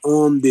be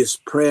on this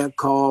prayer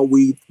call.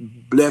 We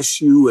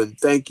bless you and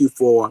thank you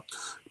for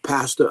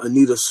Pastor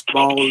Anita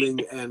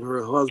Spalding and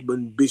her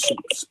husband, Bishop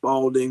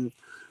Spalding.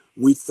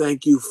 We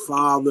thank you,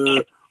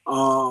 Father,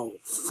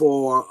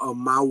 for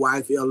my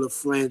wife, Elder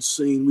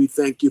Francine. We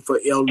thank you for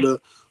Elder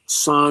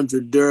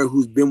Sandra Durr,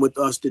 who's been with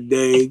us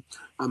today.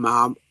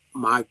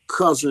 My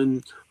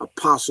cousin,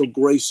 Apostle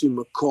Gracie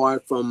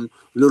McCoy from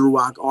Little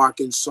Rock,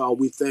 Arkansas.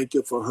 We thank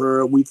you for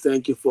her. We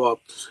thank you for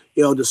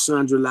Elder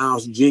Sandra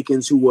Lyles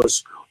Jenkins, who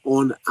was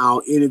on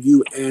our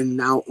interview and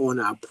now on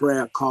our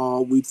prayer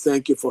call. We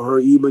thank you for her,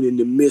 even in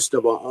the midst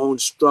of our own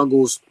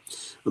struggles,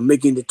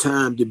 making the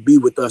time to be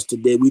with us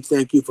today. We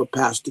thank you for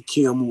Pastor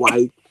Kim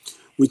White.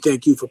 We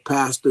thank you for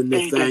Pastor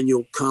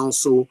Nathaniel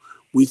Council.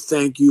 We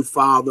thank you,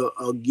 Father,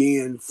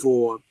 again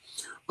for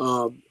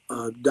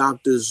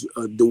Doctors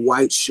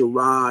Dwight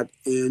Sherrod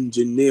and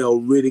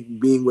Jennell Riddick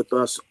being with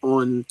us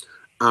on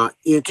our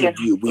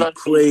interview. We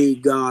pray,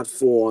 God,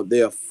 for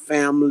their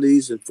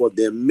families and for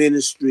their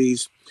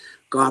ministries.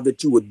 God,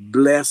 that you would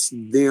bless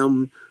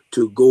them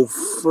to go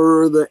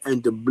further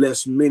and to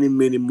bless many,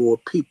 many more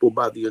people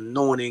by the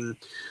anointing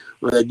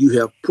that you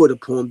have put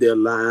upon their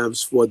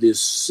lives for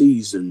this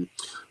season.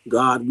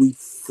 God, we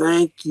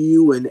thank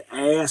you and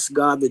ask,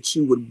 God, that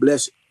you would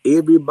bless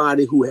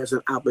everybody who has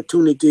an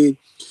opportunity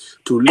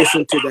to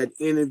listen to that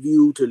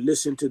interview, to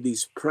listen to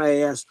these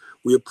prayers.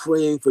 We're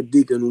praying for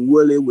Deacon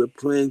Willie. We're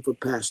praying for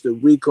Pastor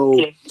Rico.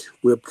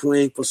 We're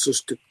praying for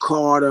Sister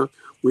Carter.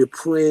 We're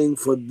praying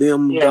for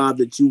them, God,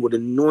 that you would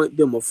anoint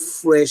them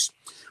afresh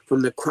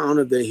from the crown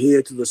of their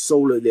head to the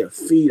sole of their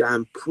feet.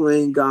 I'm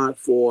praying, God,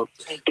 for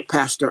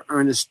Pastor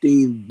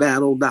Ernestine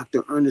Battle,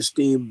 Dr.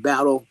 Ernestine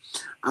Battle.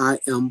 I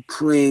am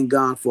praying,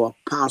 God, for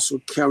Apostle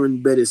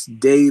Karen Bettis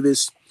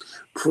Davis,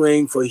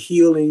 praying for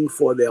healing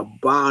for their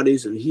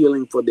bodies and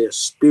healing for their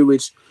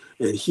spirits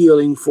and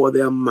healing for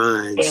their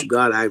minds.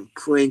 God, I'm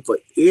praying for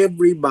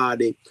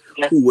everybody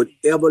who would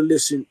ever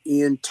listen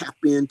in, tap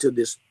into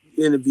this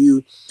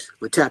interview,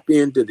 or tap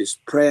into this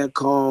prayer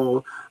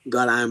call.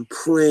 God, I'm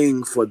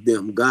praying for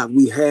them. God,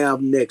 we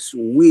have next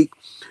week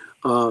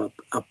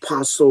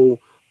Apostle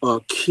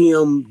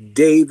Kim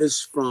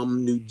Davis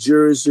from New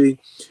Jersey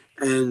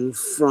and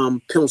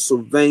from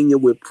Pennsylvania.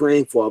 We're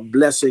praying for a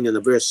blessing and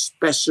a very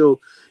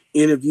special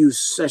interview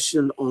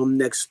session on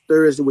next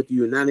Thursday with the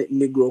United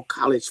Negro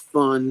College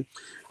Fund.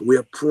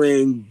 We're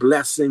praying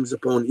blessings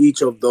upon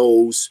each of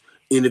those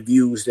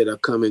interviews that are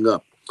coming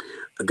up.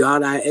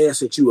 God, I ask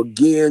that you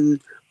again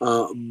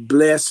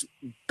bless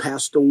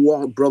Pastor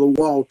Brother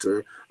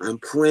Walter. I'm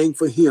praying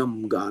for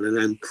him, God, and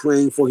I'm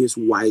praying for his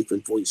wife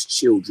and for his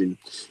children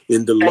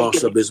in the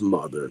loss of his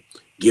mother.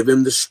 Give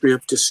him the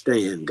strength to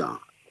stand, God.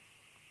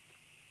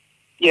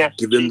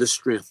 Give him the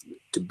strength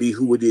to be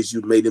who it is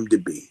you made him to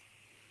be.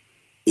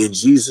 In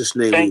Jesus'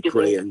 name we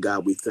pray, and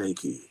God, we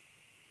thank you.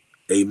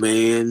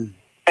 Amen.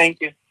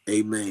 Thank you.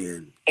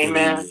 Amen.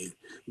 Amen.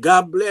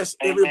 God bless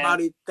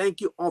everybody.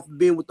 Thank you all for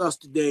being with us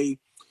today.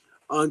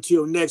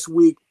 Until next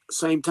week,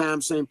 same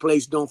time, same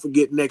place. Don't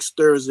forget next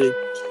Thursday,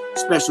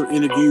 special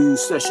interview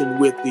session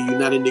with the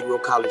United Negro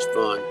College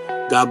Fund.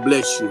 God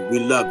bless you. We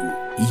love you.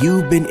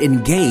 You've been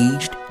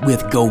engaged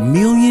with Go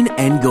Million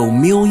and Go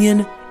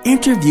Million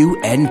interview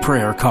and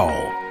prayer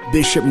call.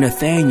 Bishop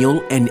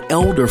Nathaniel and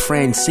Elder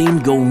Francine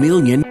Go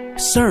Million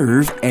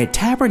serve at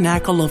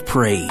Tabernacle of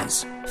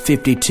Praise,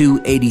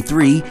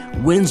 5283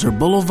 Windsor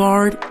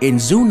Boulevard in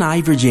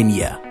Zuni,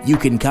 Virginia. You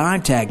can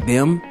contact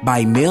them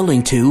by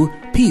mailing to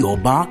P.O.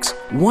 Box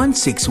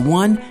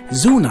 161,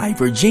 Zuni,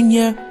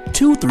 Virginia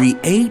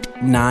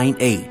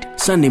 23898.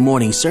 Sunday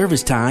morning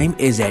service time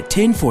is at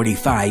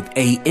 10:45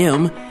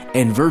 a.m.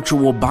 and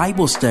virtual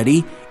Bible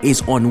study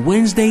is on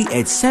Wednesday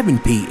at 7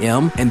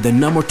 p.m. and the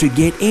number to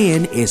get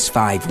in is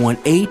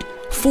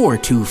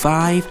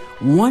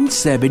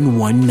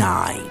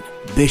 518-425-1719.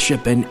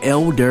 Bishop and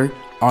Elder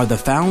are the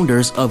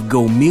founders of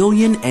Go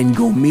Million and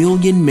Go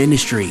Million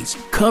Ministries,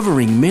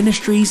 covering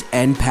ministries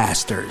and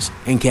pastors,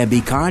 and can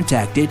be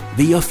contacted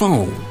via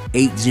phone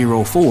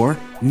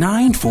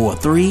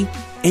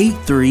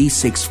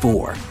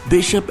 804-943-8364.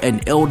 Bishop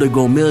and Elder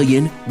Go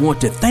Million want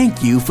to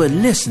thank you for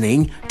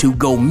listening to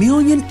Go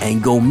Million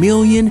and Go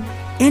Million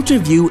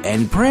Interview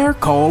and Prayer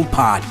Call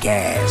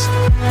Podcast.